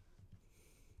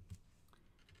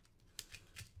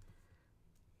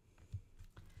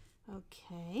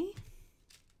 Okay.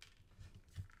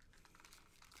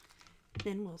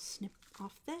 Then we'll snip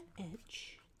off that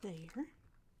edge there.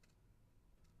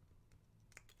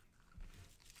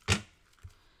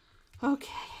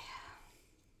 Okay.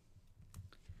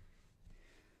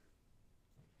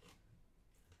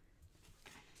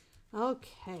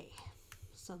 Okay.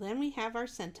 So then we have our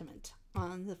sentiment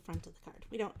on the front of the card.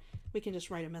 We can just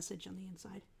write a message on the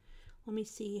inside. Let me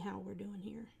see how we're doing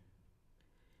here.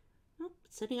 Oh,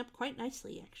 it's setting up quite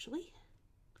nicely, actually.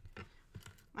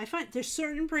 I find there's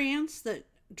certain brands that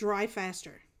dry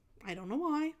faster. I don't know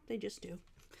why, they just do.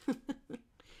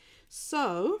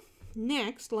 So,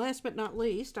 next, last but not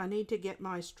least, I need to get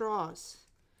my straws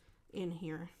in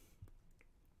here.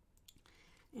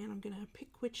 And I'm going to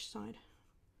pick which side.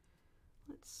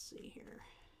 Let's see here.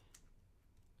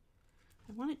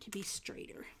 I want it to be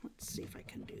straighter. Let's see if I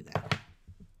can do that.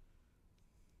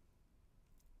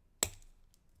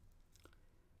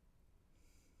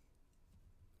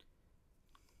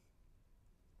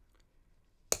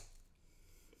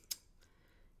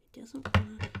 It doesn't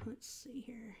want to, let's see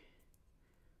here.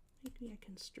 Maybe I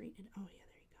can straighten it. Oh yeah,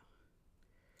 there you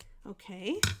go.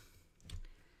 Okay.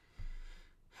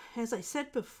 As I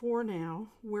said before now,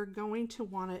 we're going to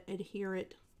want to adhere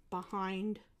it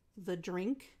behind the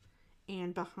drink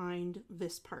and behind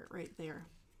this part right there.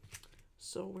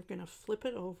 So we're going to flip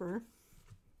it over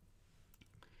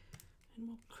and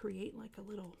we'll create like a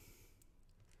little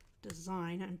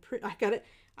design.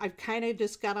 I've kind of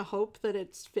just got to hope that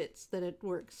it fits, that it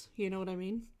works. You know what I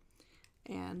mean?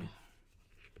 And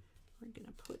we're going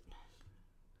to put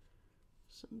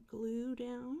some glue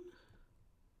down.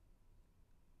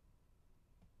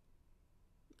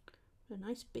 A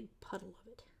nice big puddle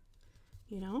of it,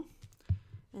 you know?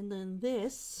 And then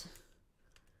this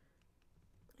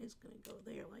is going to go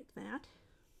there like that.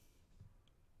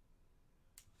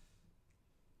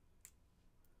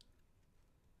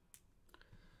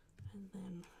 And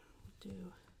then we'll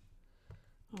do,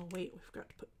 oh wait, we forgot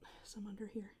to put some under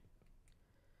here.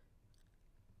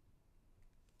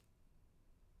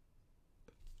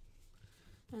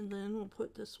 And then we'll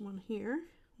put this one here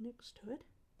next to it.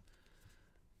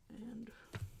 And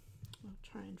I'll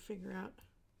try and figure out.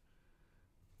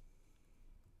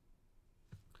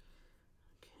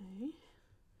 Okay.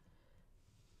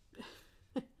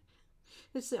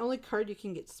 It's the only card you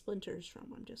can get splinters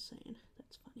from, I'm just saying.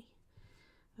 That's funny.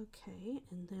 Okay,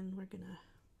 and then we're going to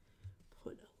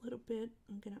put a little bit,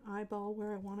 I'm going to eyeball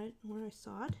where I want it, where I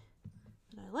saw it,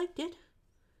 and I liked it,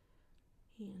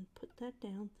 and put that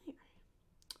down there.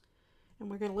 And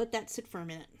we're going to let that sit for a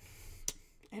minute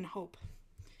and hope.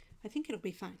 I think it'll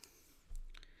be fine.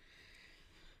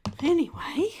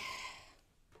 Anyway,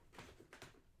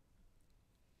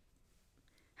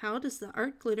 how does the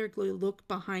art glitter glue look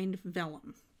behind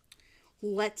vellum?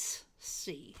 Let's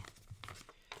see.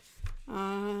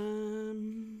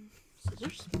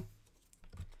 Scissors.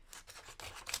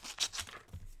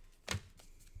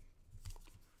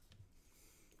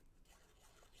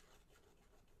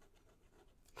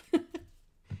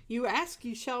 You ask,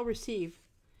 you shall receive.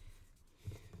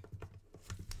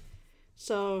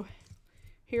 So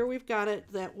here we've got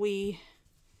it that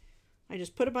I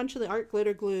just put a bunch of the art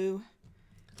glitter glue,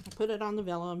 I put it on the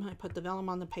vellum, I put the vellum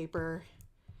on the paper.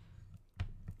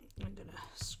 I'm gonna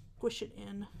squish it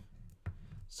in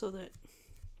so that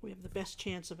we have the best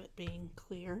chance of it being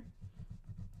clear.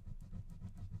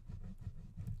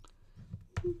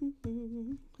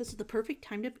 This is the perfect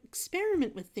time to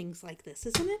experiment with things like this,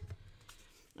 isn't it?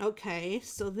 Okay,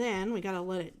 so then we gotta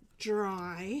let it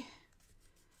dry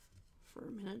for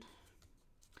a minute.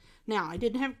 Now, I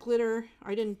didn't have glitter.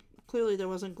 Clearly there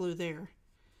wasn't glue there.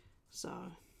 So,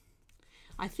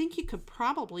 I think you could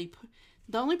probably put,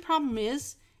 the only problem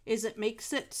is it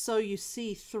makes it so you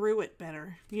see through it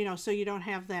better. You know, so you don't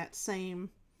have that same,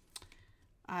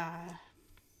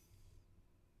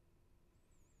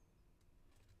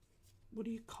 what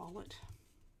do you call it?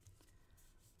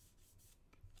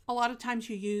 A lot of times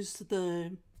you use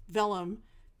the vellum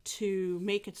to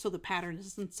make it so the pattern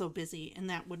isn't so busy, and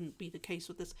that wouldn't be the case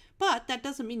with this. But that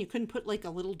doesn't mean you couldn't put like a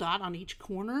little dot on each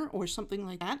corner or something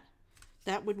like that.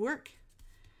 That would work.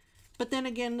 But then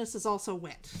again, this is also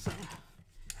wet, so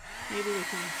maybe we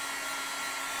can...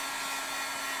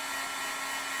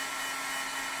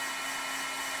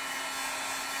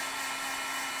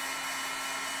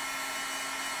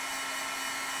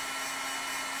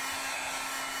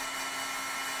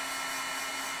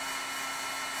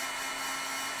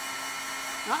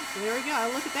 Oh, there we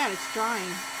go. Look at that. It's drying.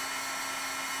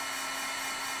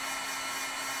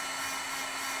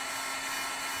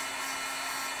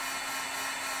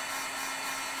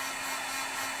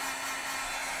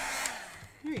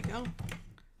 There you go.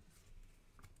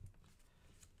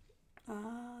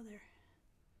 There.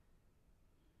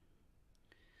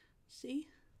 See?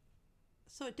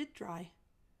 So it did dry.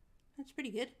 That's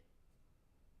pretty good.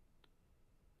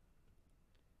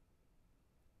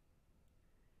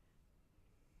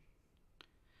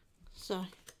 So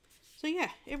yeah,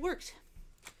 it works.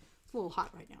 It's a little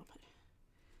hot right now,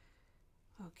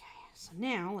 but okay. So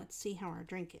now let's see how our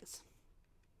drink is.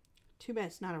 Too bad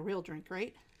it's not a real drink,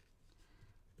 right?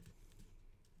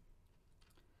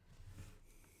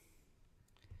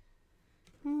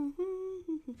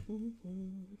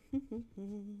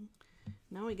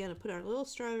 Now we got to put our little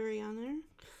strawberry on there.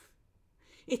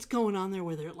 It's going on there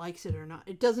whether it likes it or not.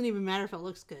 It doesn't even matter if it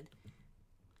looks good.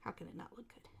 How can it not look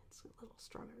good? It's a little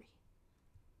strawberry.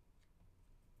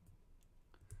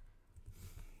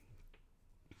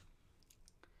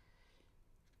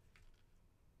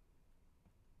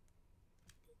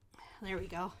 There we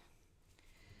go.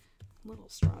 Little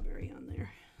strawberry on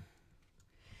there.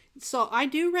 So I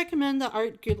do recommend the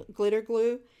Art Glitter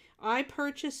Glue. I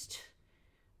purchased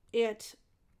it.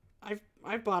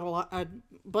 I've bought a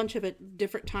bunch of it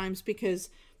different times because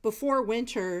before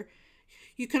winter,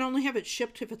 you can only have it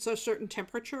shipped if it's a certain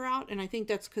temperature out, and I think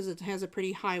that's because it has a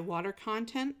pretty high water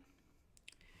content.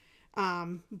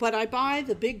 But I buy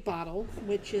the big bottle,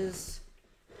 which is,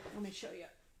 let me show you.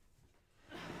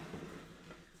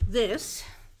 This.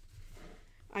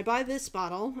 I buy this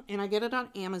bottle, and I get it on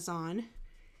Amazon,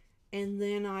 and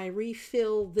then I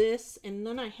refill this, and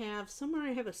then I have, somewhere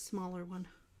I have a smaller one.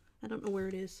 I don't know where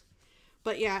it is.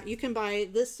 But yeah, you can buy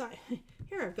this size.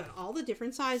 Here, I've got all the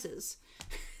different sizes.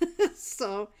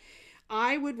 So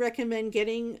I would recommend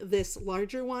getting this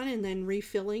larger one and then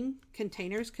refilling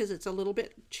containers because it's a little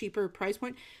bit cheaper price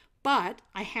point. But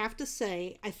I have to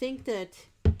say, I think that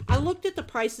I looked at the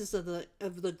prices of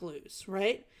the glues,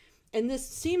 right? And this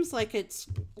seems like it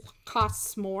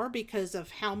costs more because of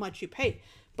how much you pay.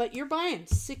 But you're buying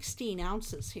 16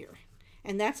 ounces here.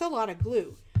 And that's a lot of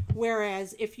glue.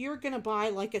 Whereas if you're going to buy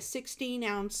like a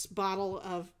 16-ounce bottle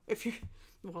of,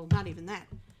 well, not even that.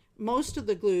 Most of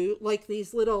the glue, like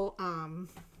these little,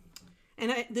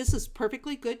 this is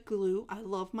perfectly good glue. I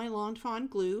love my Lawn Fawn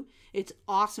glue. It's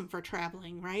awesome for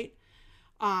traveling, right?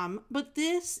 But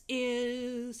this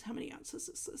is, how many ounces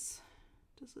is this?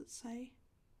 Does it say?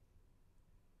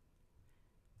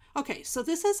 Okay, so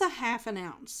this is a half an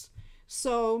ounce.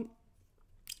 So,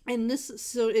 and this,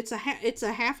 so it's a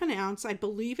half an ounce. I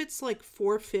believe it's like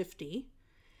 $4.50.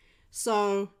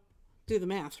 So do the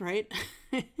math, right?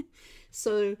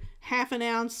 So half an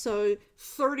ounce, so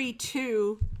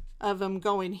 32 of them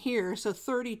go in here. So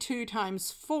 32 times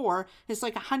 4 is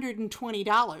like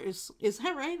 $120. Is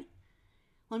that right?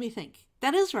 Let me think.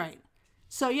 That is right.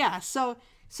 So yeah, so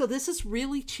this is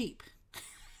really cheap.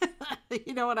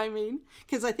 You know what I mean?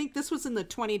 Because I think this was in the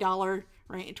 $20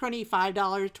 range, $25,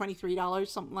 $23,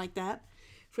 something like that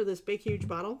for this big, huge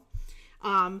bottle.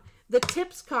 The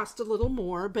tips cost a little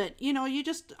more, but you know,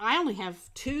 I only have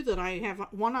two that I have,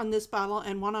 one on this bottle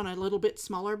and one on a little bit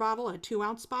smaller bottle, a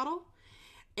 2-ounce bottle.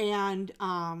 And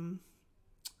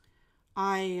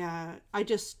I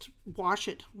just wash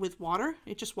it with water.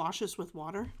 It just washes with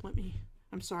water.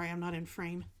 I'm sorry, I'm not in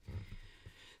frame.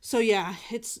 So yeah,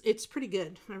 it's pretty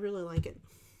good. I really like it.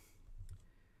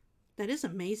 That is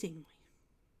amazing.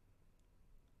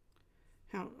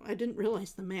 How I didn't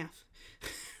realize the math.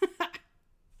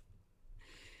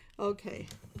 Okay.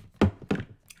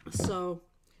 So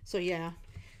yeah.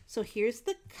 So here's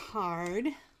the card.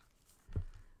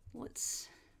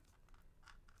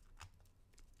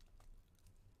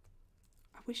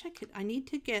 I need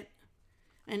to get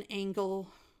an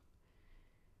angle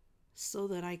so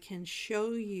that I can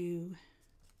show you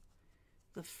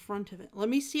the front of it. Let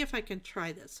me see if I can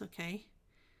try this, okay?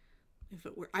 If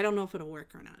it works. I don't know if it'll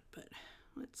work or not, but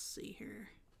let's see here.